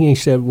retreating? He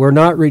said, we're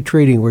not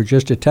retreating. We're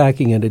just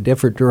attacking in a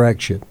different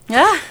direction.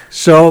 Yeah.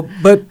 So,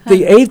 but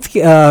the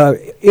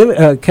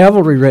 8th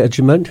Cavalry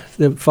Regiment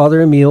that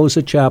Father Emil was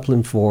a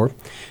chaplain for,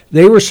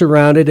 they were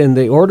surrounded, and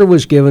the order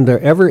was given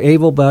to every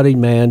able-bodied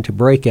man to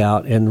break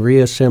out and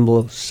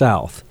reassemble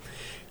south.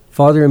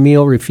 Father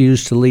Emil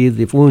refused to leave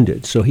the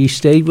wounded, so he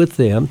stayed with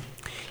them.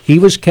 He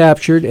was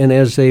captured, and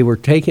as they were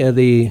taking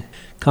the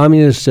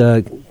Communist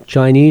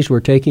Chinese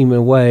were taking him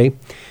away,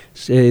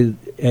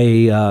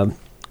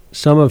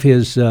 some of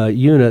his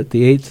unit,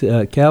 the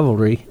 8th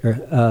Cavalry,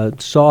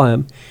 saw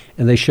him,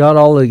 and they shot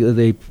all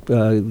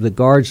the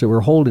guards that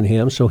were holding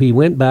him. So he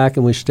went back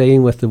and was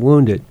staying with the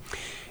wounded,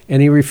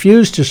 and he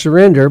refused to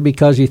surrender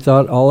because he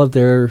thought all of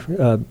their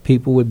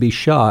people would be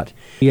shot.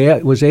 He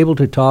was able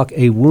to talk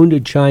a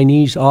wounded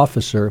Chinese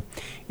officer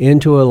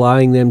into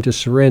allowing them to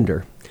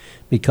surrender.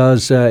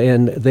 Because,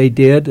 and they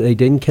did. They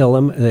didn't kill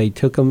him. They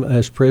took him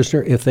as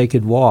prisoner if they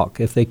could walk.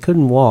 If they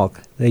couldn't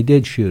walk, they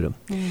did shoot him.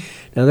 Mm.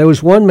 Now, there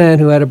was one man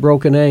who had a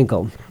broken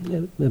ankle.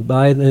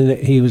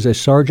 He was a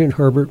Sergeant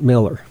Herbert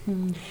Miller.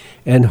 Mm.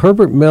 And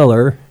Herbert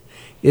Miller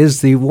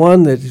is the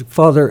one that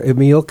Father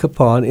Emil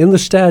Capon in the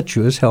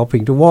statue is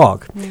helping to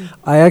walk. Mm.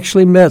 I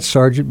actually met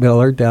Sergeant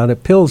Miller down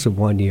at Pilsen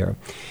one year.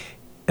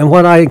 And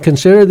what I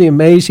consider the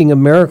amazing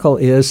miracle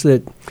is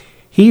that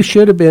he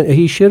should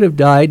have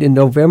died in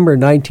November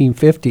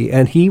 1950,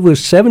 and he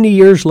was 70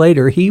 years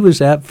later. He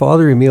was at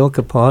Father Emil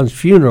Capon's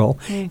funeral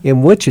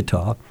in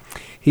Wichita.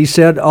 He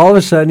said, all of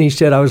a sudden,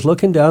 I was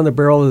looking down the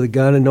barrel of the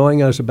gun and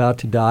knowing I was about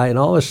to die, and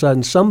all of a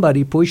sudden,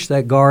 somebody pushed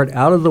that guard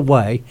out of the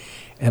way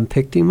and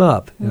picked him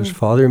up. It was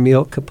Father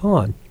Emil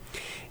Capon.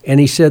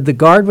 And he said the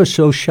guard was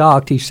so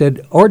shocked. He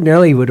said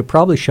ordinarily he would have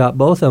probably shot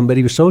both of them, but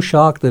he was so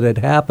shocked that it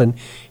happened,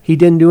 he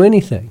didn't do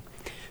anything.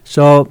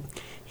 So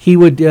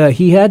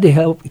he had to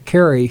help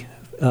carry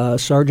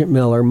Sergeant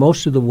Miller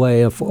most of the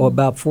way,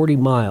 about 40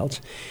 miles.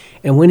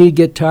 And when he'd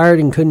get tired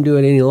and couldn't do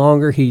it any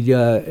longer, he'd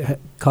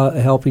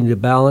help him to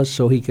balance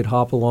so he could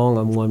hop along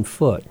on one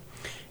foot.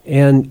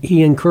 And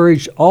he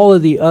encouraged all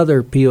of the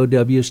other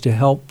POWs to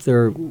help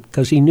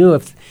because he knew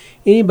if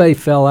anybody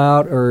fell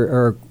out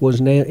or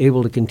wasn't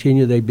able to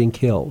continue, they'd been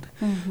killed.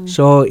 Mm-hmm.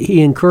 So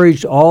he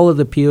encouraged all of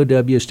the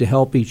POWs to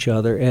help each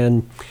other,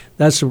 and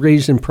that's the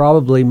reason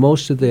probably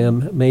most of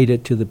them made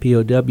it to the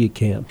POW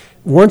camp.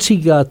 Once he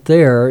got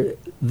there,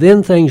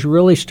 then things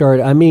really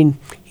started. I mean,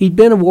 he'd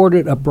been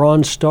awarded a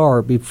Bronze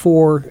Star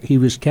before he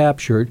was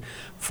captured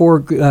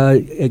for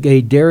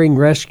a daring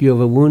rescue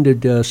of a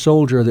wounded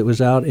soldier that was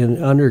out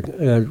under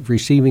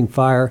receiving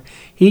fire.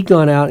 He'd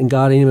gone out and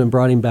got him and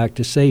brought him back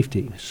to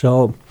safety.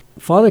 So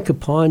Father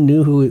Capon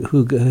knew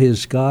who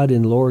his God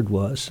and Lord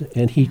was,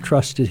 and he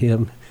trusted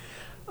him.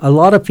 A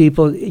lot of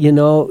people,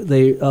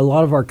 a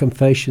lot of our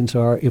confessions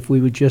are, if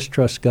we would just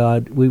trust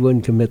God, we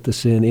wouldn't commit the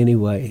sin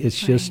anyway. It's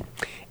just,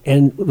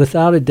 and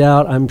without a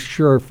doubt, I'm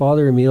sure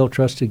Father Emil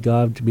trusted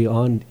God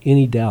beyond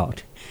any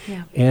doubt.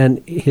 Yeah.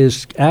 And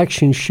his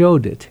actions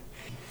showed it.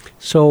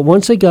 So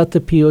once they got to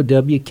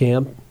POW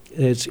camp,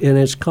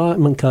 it's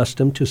common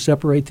custom to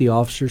separate the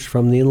officers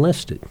from the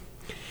enlisted.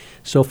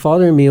 So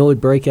Father Emil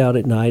would break out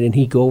at night, and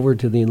he'd go over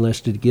to the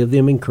enlisted to give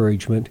them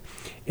encouragement.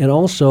 And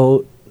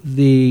also,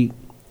 the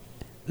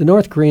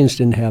North Koreans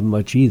didn't have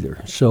much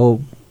either.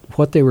 So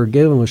what they were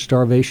given was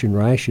starvation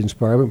rations,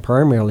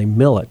 primarily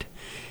millet.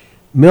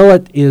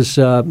 Millet is,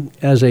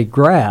 as a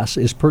grass,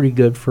 is pretty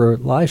good for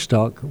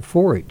livestock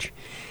forage.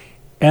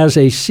 As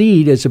a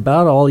seed, it's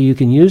about all you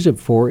can use it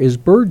for is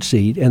bird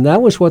seed, and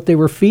that was what they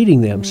were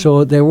feeding them. Mm-hmm.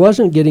 So there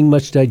wasn't getting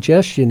much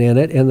digestion in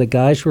it, and the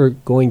guys were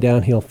going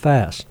downhill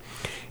fast.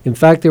 In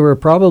fact, there were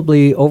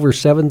probably over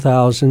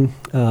 7,000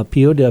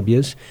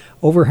 POWs.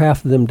 Over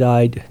half of them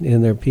died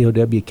in their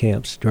POW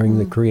camps during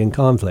the Korean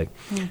conflict.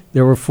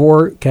 There were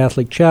 4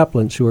 Catholic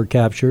chaplains who were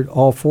captured.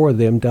 All 4 of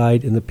them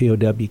died in the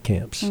POW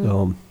camps.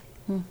 So,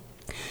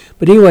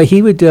 but anyway,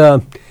 he would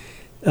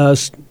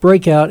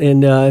break out,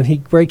 and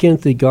he'd break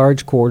into the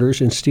guards' quarters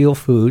and steal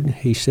food.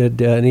 He said,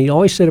 and he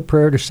always said a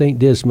prayer to St.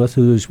 Dismas,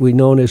 who is we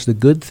known as the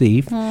good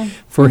thief,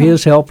 for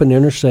his help and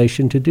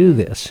intercession to do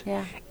this.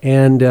 Yeah.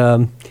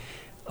 And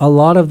a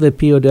lot of the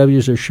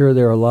POWs are sure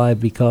they're alive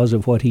because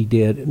of what he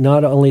did.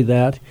 Not only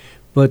that,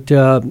 but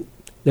there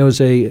was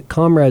a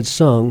Comrade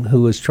Sung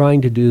who was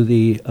trying to do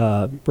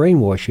the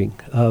brainwashing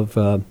of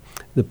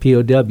the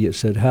POW.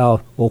 Said,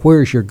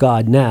 where's your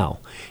God now?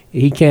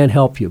 He can't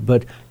help you.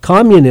 But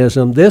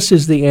communism, this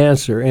is the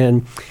answer.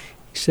 And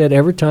he said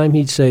every time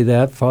he'd say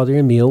that, Father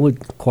Emil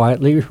would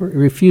quietly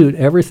refute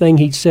everything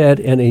he'd said,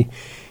 and he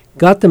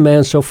got the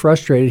man so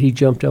frustrated he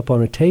jumped up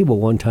on a table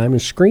one time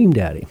and screamed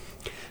at him.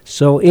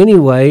 So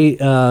anyway,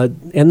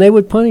 and they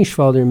would punish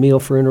Father Emil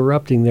for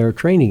interrupting their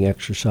training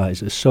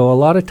exercises. So a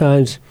lot of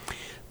times,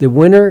 the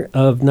winter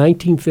of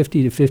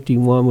 1950 to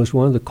 51 was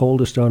one of the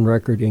coldest on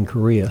record in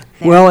Korea.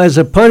 Well, as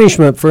a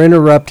punishment for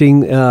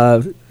interrupting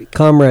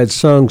Comrade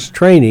Sung's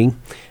training,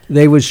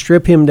 they would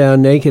strip him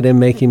down naked and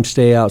make him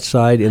stay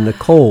outside in the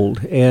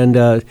cold.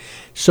 And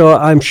so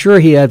I'm sure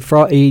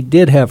he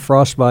did have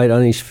frostbite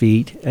on his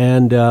feet.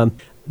 And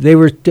they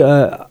were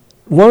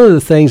one of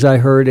the things I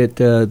heard at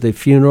the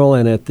funeral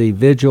and at the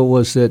vigil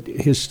was that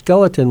his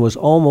skeleton was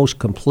almost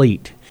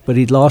complete, but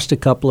he'd lost a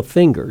couple of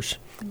fingers.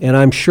 And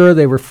I'm sure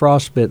they were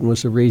frostbitten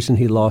was the reason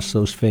he lost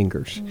those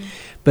fingers.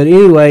 But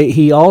anyway,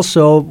 he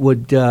also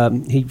would,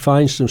 he'd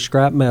find some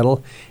scrap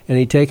metal, and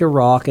he'd take a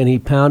rock, and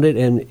he'd pound it,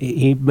 and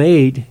he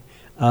made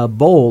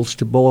bowls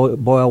to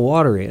boil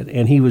water in.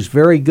 And he was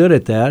very good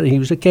at that. He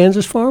was a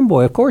Kansas farm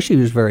boy. Of course he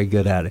was very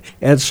good at it.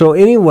 And so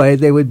anyway,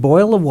 they would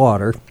boil the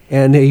water,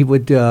 and he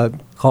would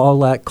call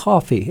that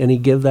coffee, and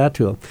he'd give that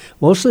to them.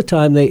 Most of the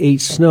time they ate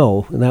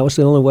snow, and that was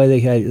the only way they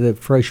had the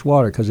fresh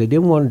water, because they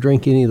didn't want to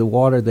drink any of the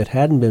water that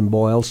hadn't been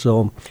boiled.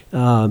 So,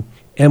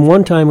 and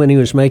one time when he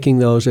was making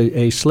those,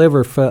 a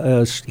sliver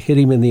hit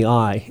him in the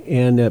eye,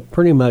 and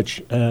pretty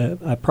much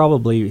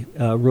probably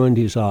ruined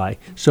his eye.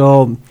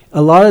 So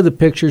a lot of the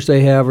pictures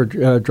they have or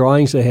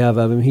drawings they have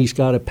of him, he's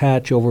got a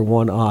patch over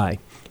one eye.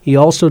 He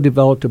also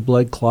developed a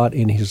blood clot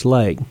in his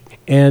leg.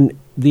 And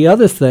the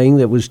other thing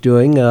that was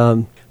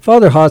doing,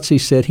 Father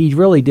Hotze said he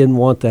really didn't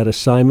want that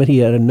assignment. He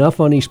had enough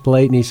on his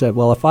plate, and he said,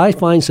 well, if I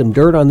find some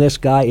dirt on this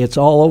guy, it's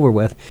all over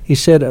with. He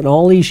said in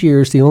all these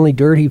years, the only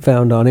dirt he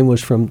found on him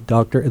was from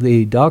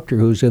the doctor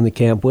who was in the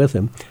camp with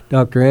him.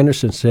 Dr.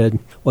 Anderson said,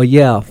 well,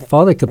 yeah,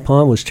 Father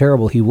Capon was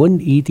terrible. He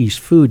wouldn't eat his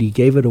food. He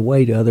gave it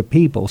away to other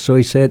people. So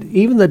he said,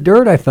 even the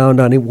dirt I found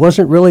on him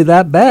wasn't really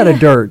that bad a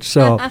dirt.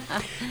 So,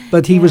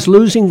 but he was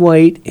losing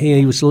weight.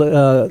 He was,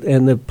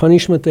 and the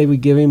punishment they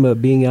would give him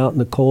of being out in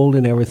the cold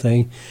and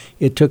everything,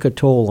 it took a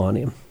toll on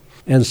him.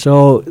 And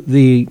so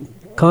the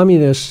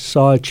communists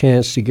saw a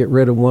chance to get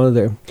rid of one of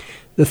their...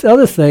 The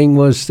other thing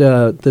was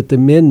that the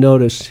men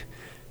noticed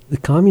the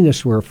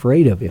communists were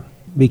afraid of him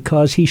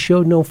because he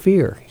showed no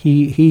fear.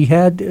 He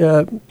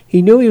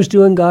knew he was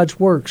doing God's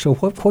work, so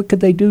what could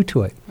they do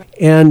to it?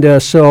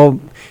 And so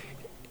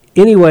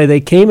Anyway, they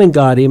came and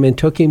got him and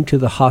took him to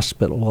the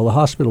hospital. Well, the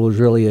hospital was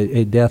really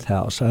a death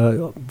house.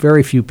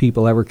 Very few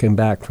people ever came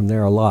back from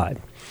there alive.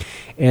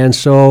 And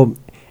so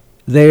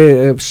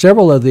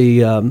several of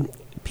the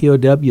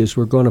POWs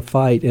were going to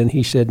fight, and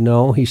he said,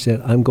 no. He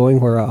said, I'm going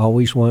where I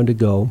always wanted to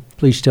go.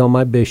 Please tell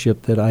my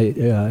bishop that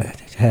I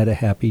had a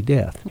happy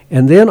death.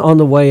 And then on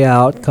the way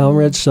out,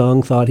 Comrade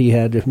Sung thought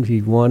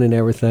he'd won and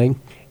everything.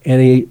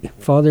 And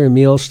Father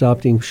Emil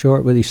stopped him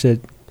short, but he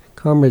said,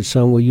 Comrade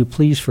Sung, will you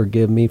please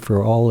forgive me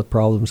for all the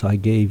problems I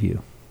gave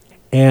you?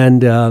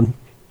 And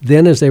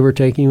then as they were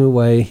taking him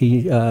away,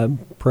 he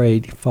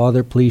prayed,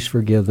 Father, please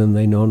forgive them.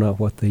 They know not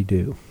what they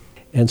do.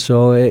 And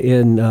so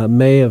in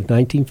May of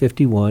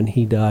 1951,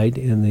 he died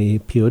in the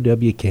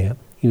POW camp.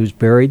 He was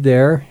buried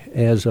there,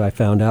 as I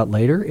found out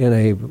later,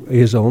 in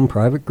his own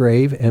private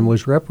grave, and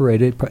was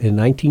reparated in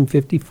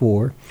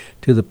 1954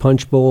 to the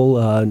Punch Bowl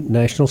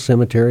National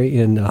Cemetery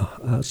in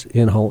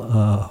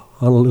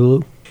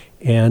Honolulu.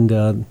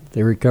 And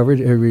they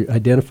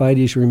identified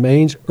his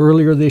remains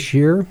earlier this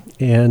year,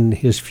 and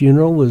his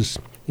funeral was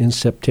in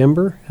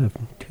September of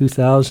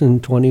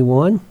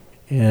 2021.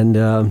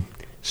 And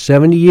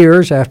 70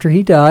 years after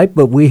he died,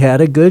 but we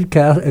had a good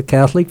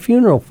Catholic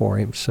funeral for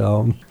him.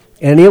 So,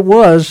 and it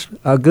was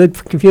a good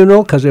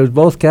funeral because it was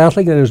both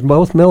Catholic and it was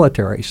both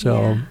military. So.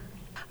 Yeah.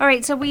 All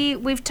right, so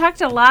we've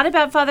talked a lot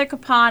about Father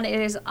Capon. It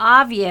is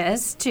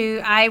obvious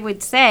I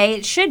would say,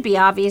 it should be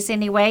obvious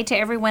anyway, to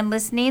everyone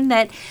listening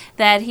that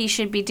he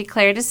should be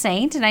declared a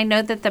saint. And I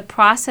know that the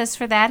process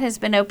for that has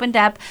been opened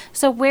up.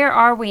 So where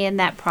are we in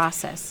that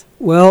process?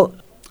 Well,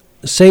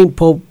 St.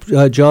 Pope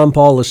John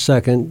Paul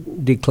II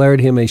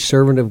declared him a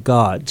servant of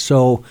God.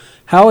 So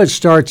how it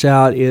starts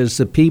out is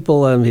the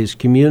people of his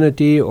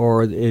community,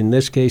 or in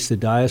this case the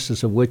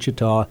Diocese of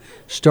Wichita,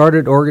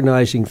 started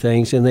organizing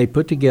things, and they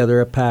put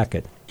together a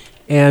packet.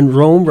 And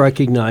Rome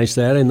recognized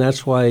that, and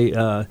that's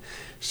why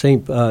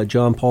St.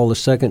 John Paul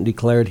II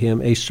declared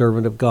him a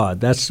servant of God.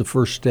 That's the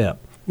first step.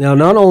 Now,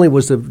 not only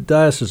was the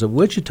Diocese of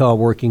Wichita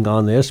working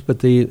on this, but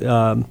the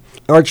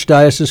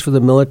Archdiocese for the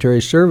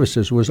Military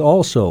Services was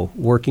also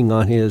working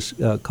on his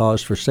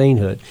cause for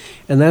sainthood.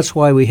 And that's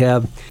why we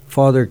have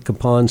Father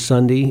Capon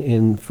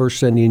Sunday, first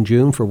Sunday in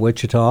June for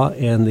Wichita,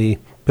 and the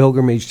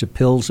pilgrimage to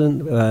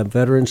Pilsen,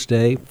 Veterans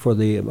Day for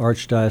the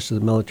Archdiocese of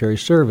the Military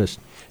Service.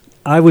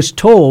 I was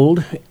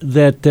told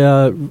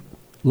that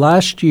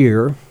last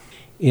year,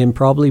 in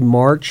probably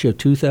March of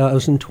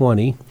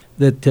 2020,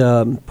 that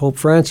Pope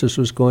Francis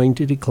was going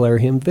to declare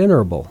him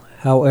venerable.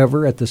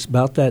 However,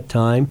 about that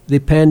time, the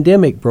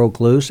pandemic broke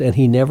loose, and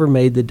he never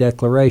made the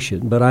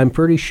declaration. But I'm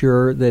pretty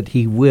sure that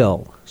he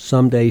will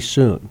someday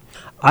soon.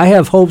 I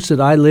have hopes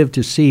that I live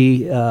to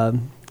see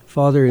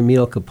Father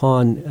Emil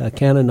Capon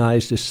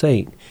canonized as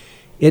saint.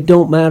 It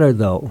don't matter,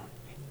 though.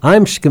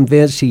 I'm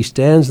convinced he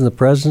stands in the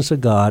presence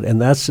of God,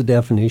 and that's the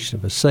definition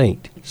of a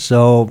saint.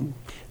 So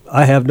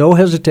I have no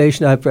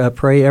hesitation. I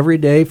pray every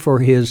day for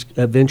his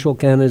eventual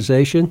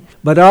canonization,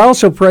 but I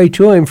also pray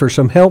to him for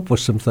some help with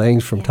some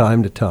things from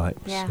time to time.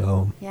 Yeah,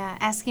 so. Yeah,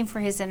 asking for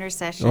his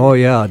intercession. Oh,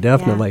 yeah,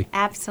 definitely.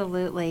 Yeah,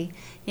 absolutely.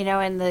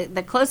 And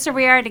the closer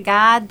we are to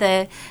God,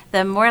 the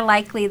more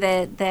likely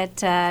that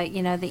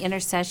the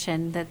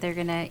intercession, that they're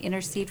going to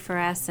intercede for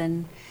us,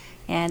 and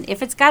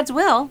if it's God's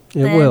will,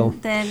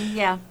 then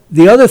yeah.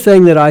 The other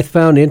thing that I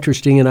found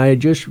interesting, and I had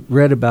just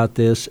read about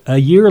this, a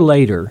year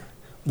later,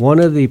 one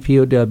of the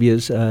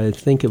POWs, I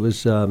think it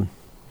was,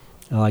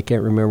 I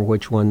can't remember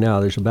which one now,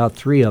 there's about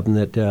 3 of them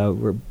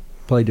that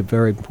played a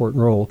very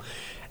important role,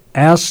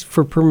 asked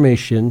for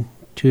permission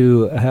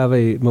to have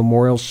a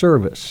memorial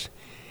service.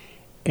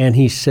 And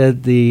he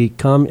said the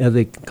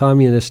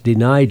communists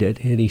denied it,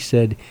 and he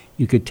said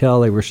you could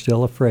tell they were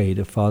still afraid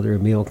of Father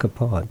Emil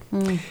Capon.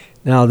 Mm.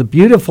 Now, the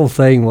beautiful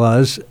thing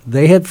was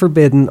they had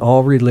forbidden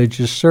all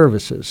religious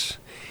services,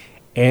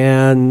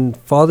 and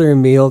Father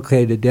Emil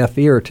paid a deaf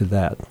ear to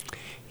that.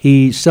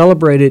 He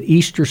celebrated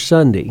Easter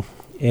Sunday,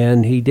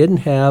 and he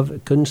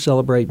couldn't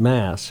celebrate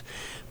Mass,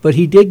 but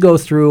he did go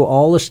through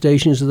all the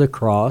Stations of the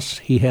Cross.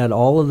 He had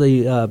all of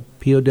the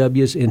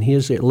POWs in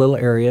his little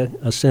area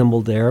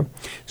assembled there.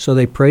 So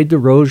they prayed the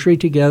Rosary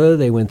together.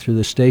 They went through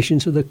the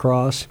Stations of the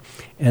Cross,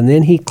 and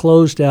then he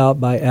closed out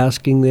by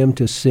asking them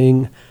to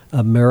sing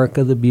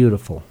America the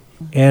Beautiful.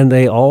 And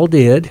they all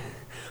did.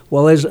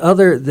 Well,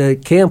 the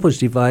camp was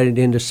divided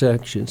into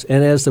sections,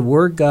 and as the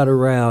word got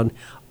around,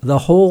 the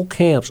whole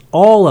camps,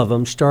 all of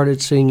them,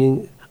 started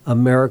singing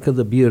America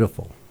the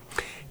Beautiful.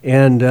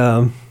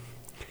 And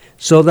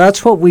so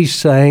that's what we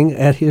sang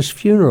at his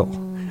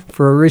funeral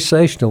for a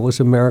recessional,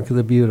 was America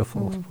the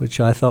Beautiful, which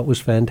I thought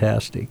was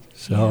fantastic.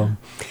 So, yeah.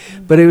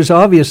 But it was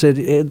obvious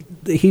that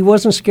he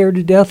wasn't scared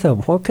to death of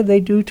them. What could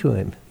they do to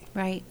him?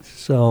 Right.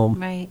 So.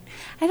 Right.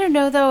 I don't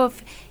know, though,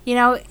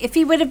 if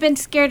he would have been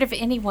scared of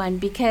anyone,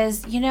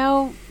 because,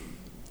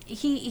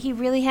 he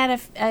really had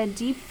a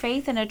deep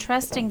faith and a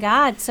trust in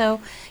God.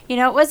 So,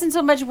 it wasn't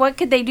so much what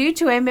could they do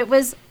to him. It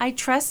was, I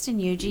trust in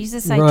you,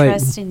 Jesus. I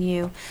trust in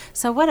you.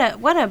 So what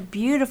a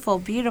beautiful,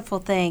 beautiful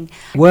thing.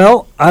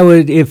 Well, I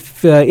would,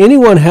 if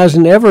anyone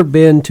hasn't ever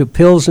been to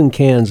Pilsen,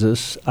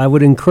 Kansas, I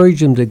would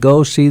encourage them to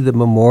go see the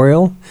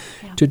memorial.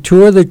 To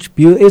tour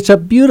it's a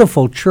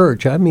beautiful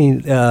church. I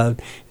mean,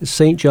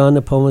 St. John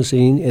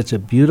Nepomucene, it's a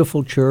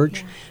beautiful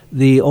church. Yeah.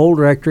 The old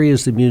rectory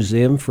is the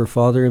museum for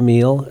Father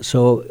Emile.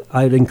 So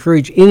I'd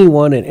encourage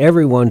anyone and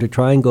everyone to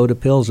try and go to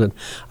Pilsen.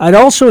 I'd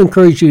also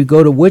encourage you to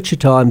go to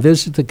Wichita and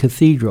visit the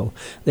cathedral.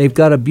 They've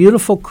got a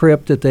beautiful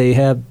crypt that they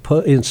have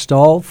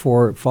installed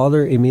for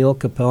Father Emile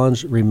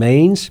Capon's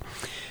remains.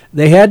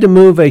 They had to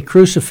move a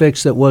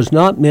crucifix that was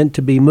not meant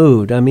to be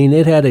moved. I mean,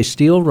 it had a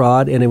steel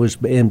rod, and it was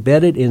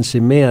embedded in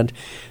cement.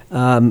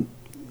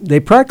 They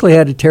practically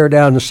had to tear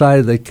down the side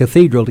of the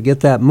cathedral to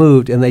get that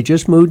moved, and they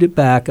just moved it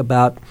back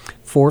about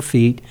 4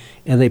 feet,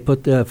 and they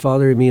put the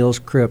Father Emile's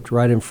crypt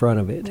right in front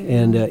of it.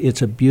 And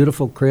it's a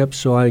beautiful crypt,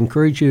 so I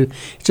encourage you.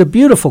 It's a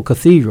beautiful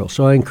cathedral,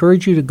 so I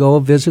encourage you to go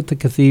visit the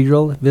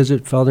cathedral,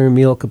 visit Father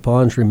Emile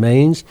Capon's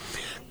remains.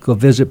 Go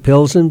visit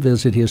Pilsen,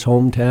 visit his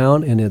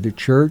hometown and the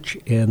church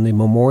and the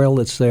memorial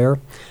that's there.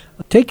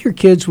 Take your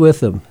kids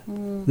with them.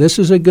 This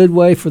is a good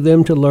way for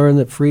them to learn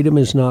that freedom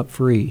is not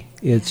free.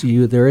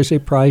 There is a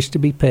price to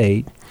be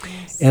paid.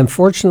 Yes. And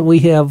fortunately,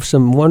 we have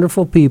some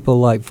wonderful people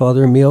like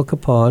Father Emile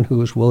Capon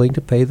who is willing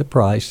to pay the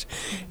price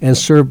and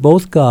serve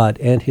both God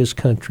and his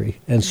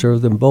country and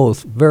serve them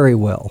both very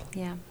well.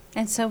 Yeah.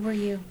 And so were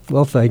you.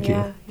 Well, thank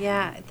you.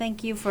 Yeah.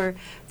 Thank you for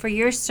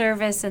your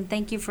service, and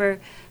thank you for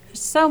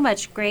so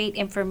much great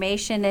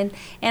information. And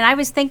I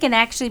was thinking,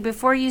 actually,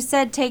 before you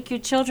said take your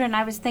children,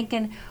 I was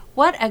thinking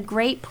what a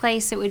great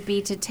place it would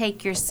be to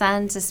take your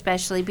sons,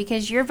 especially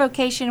because your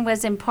vocation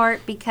was in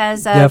part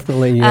because of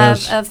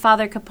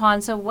Father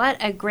Capon. So what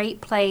a great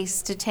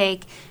place to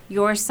take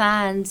your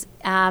sons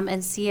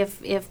and see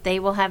if they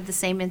will have the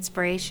same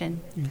inspiration.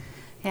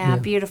 Yeah,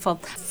 beautiful.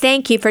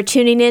 Thank you for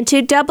tuning in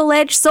to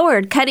Double-Edged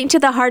Sword, Cutting to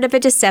the Heart of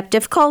a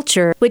Deceptive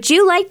Culture. Would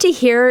you like to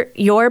hear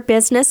your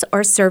business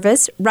or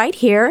service right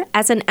here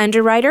as an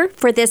underwriter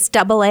for this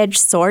Double-Edged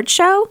Sword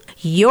show?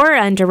 Your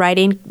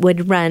underwriting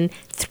would run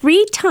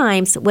 3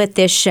 times with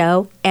this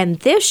show, and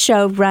this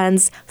show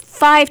runs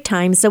 5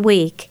 times a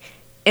week.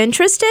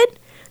 Interested?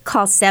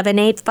 Call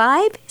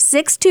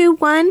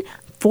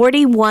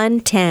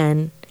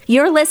 785-621-4110.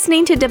 You're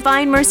listening to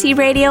Divine Mercy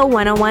Radio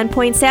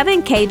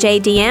 101.7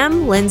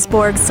 KJDM,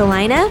 Lindsborg,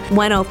 Salina,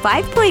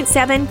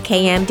 105.7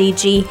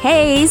 KMDG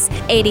Hayes,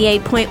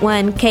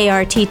 88.1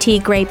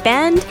 KRTT Great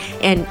Bend,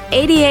 and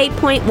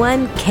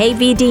 88.1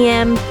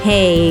 KVDM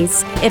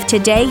Hayes. If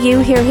today you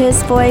hear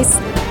his voice,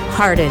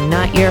 harden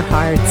not your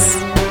hearts.